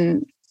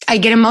 And I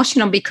get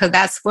emotional because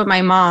that's what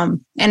my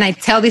mom, and I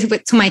tell this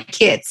to my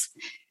kids,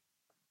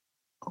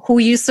 who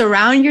you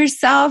surround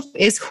yourself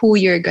is who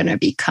you're going to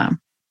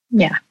become.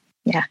 Yeah.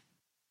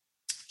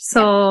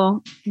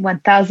 So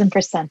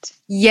 1000%.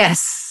 Yes.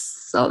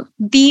 So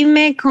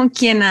dime con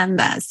quién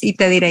andas y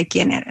te diré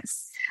quién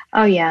eres.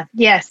 Oh yeah.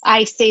 Yes.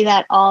 I say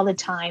that all the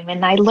time.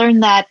 And I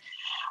learned that,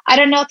 I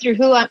don't know through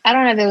who, I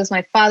don't know if it was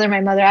my father,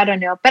 my mother, I don't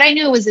know, but I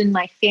knew it was in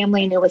my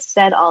family and it was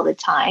said all the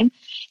time.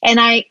 And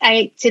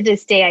I to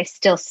this day, I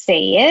still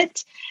say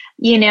it,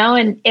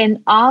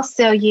 and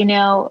also,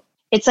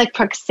 it's like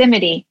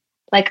proximity.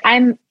 Like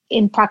I'm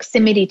in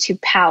proximity to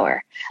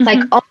power, like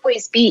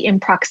always be in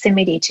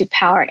proximity to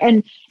power.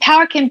 And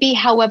power can be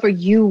however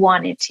you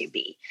want it to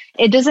be.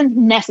 It doesn't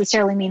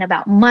necessarily mean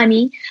about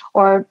money,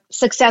 or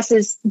success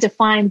is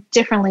defined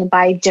differently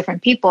by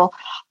different people.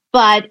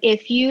 But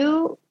if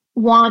you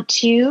want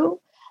to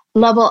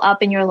level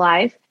up in your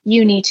life,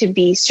 you need to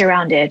be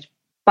surrounded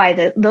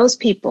by those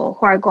people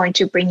who are going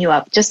to bring you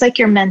up, just like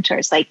your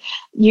mentors, like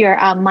your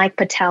Mike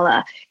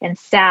Patella and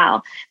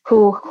Sal,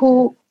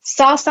 who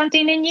saw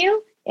something in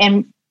you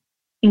and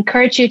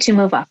encourage you to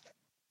move up.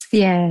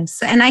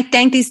 Yes. And I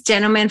thank these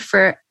gentlemen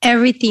for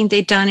everything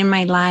they've done in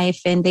my life,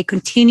 and they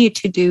continue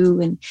to do,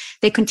 and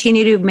they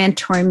continue to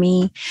mentor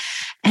me.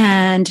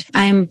 And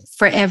I'm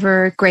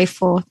forever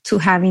grateful to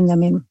having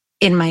them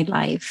in my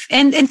life,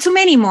 and to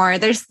many more.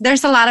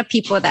 There's a lot of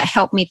people that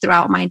helped me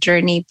throughout my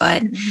journey,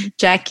 but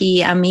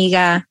Jackie,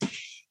 amiga,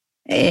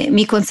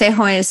 mi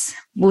consejo es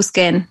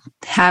busquen,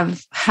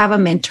 have a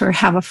mentor,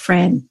 have a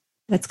friend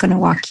that's going to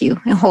walk you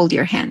and hold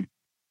your hand.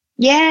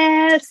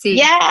 Yes. Sí,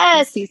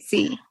 yes. Sí,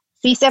 sí.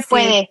 Sí se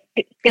puede.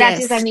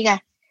 Gracias, Yes. amiga.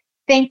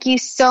 Thank you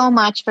so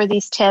much for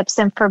these tips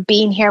and for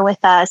being here with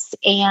us.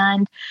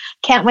 And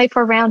can't wait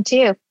for round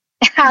 2.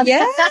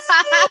 Yes.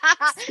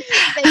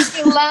 Thank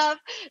you, love.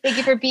 Thank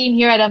you for being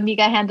here at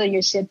Amiga Handle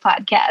Your Shit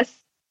podcast.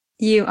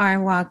 You are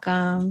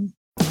welcome.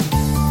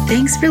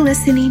 Thanks for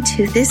listening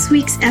to this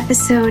week's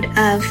episode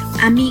of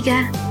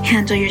Amiga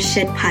Handle Your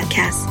Shit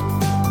podcast.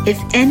 If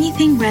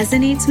anything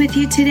resonates with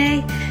you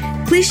today,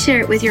 please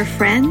share it with your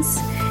friends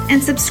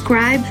and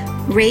subscribe,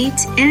 rate,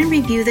 and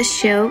review the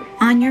show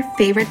on your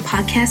favorite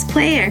podcast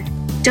player.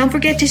 Don't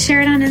forget to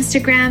share it on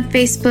Instagram,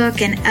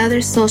 Facebook, and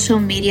other social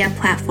media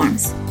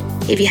platforms.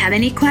 If you have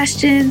any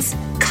questions,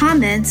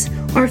 comments,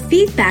 or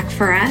feedback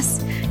for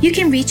us, you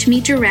can reach me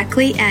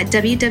directly at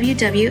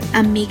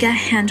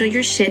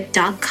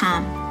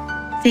www.amigahandleyourshit.com.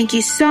 Thank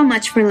you so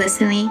much for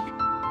listening.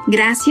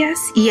 Gracias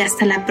y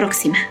hasta la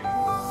próxima.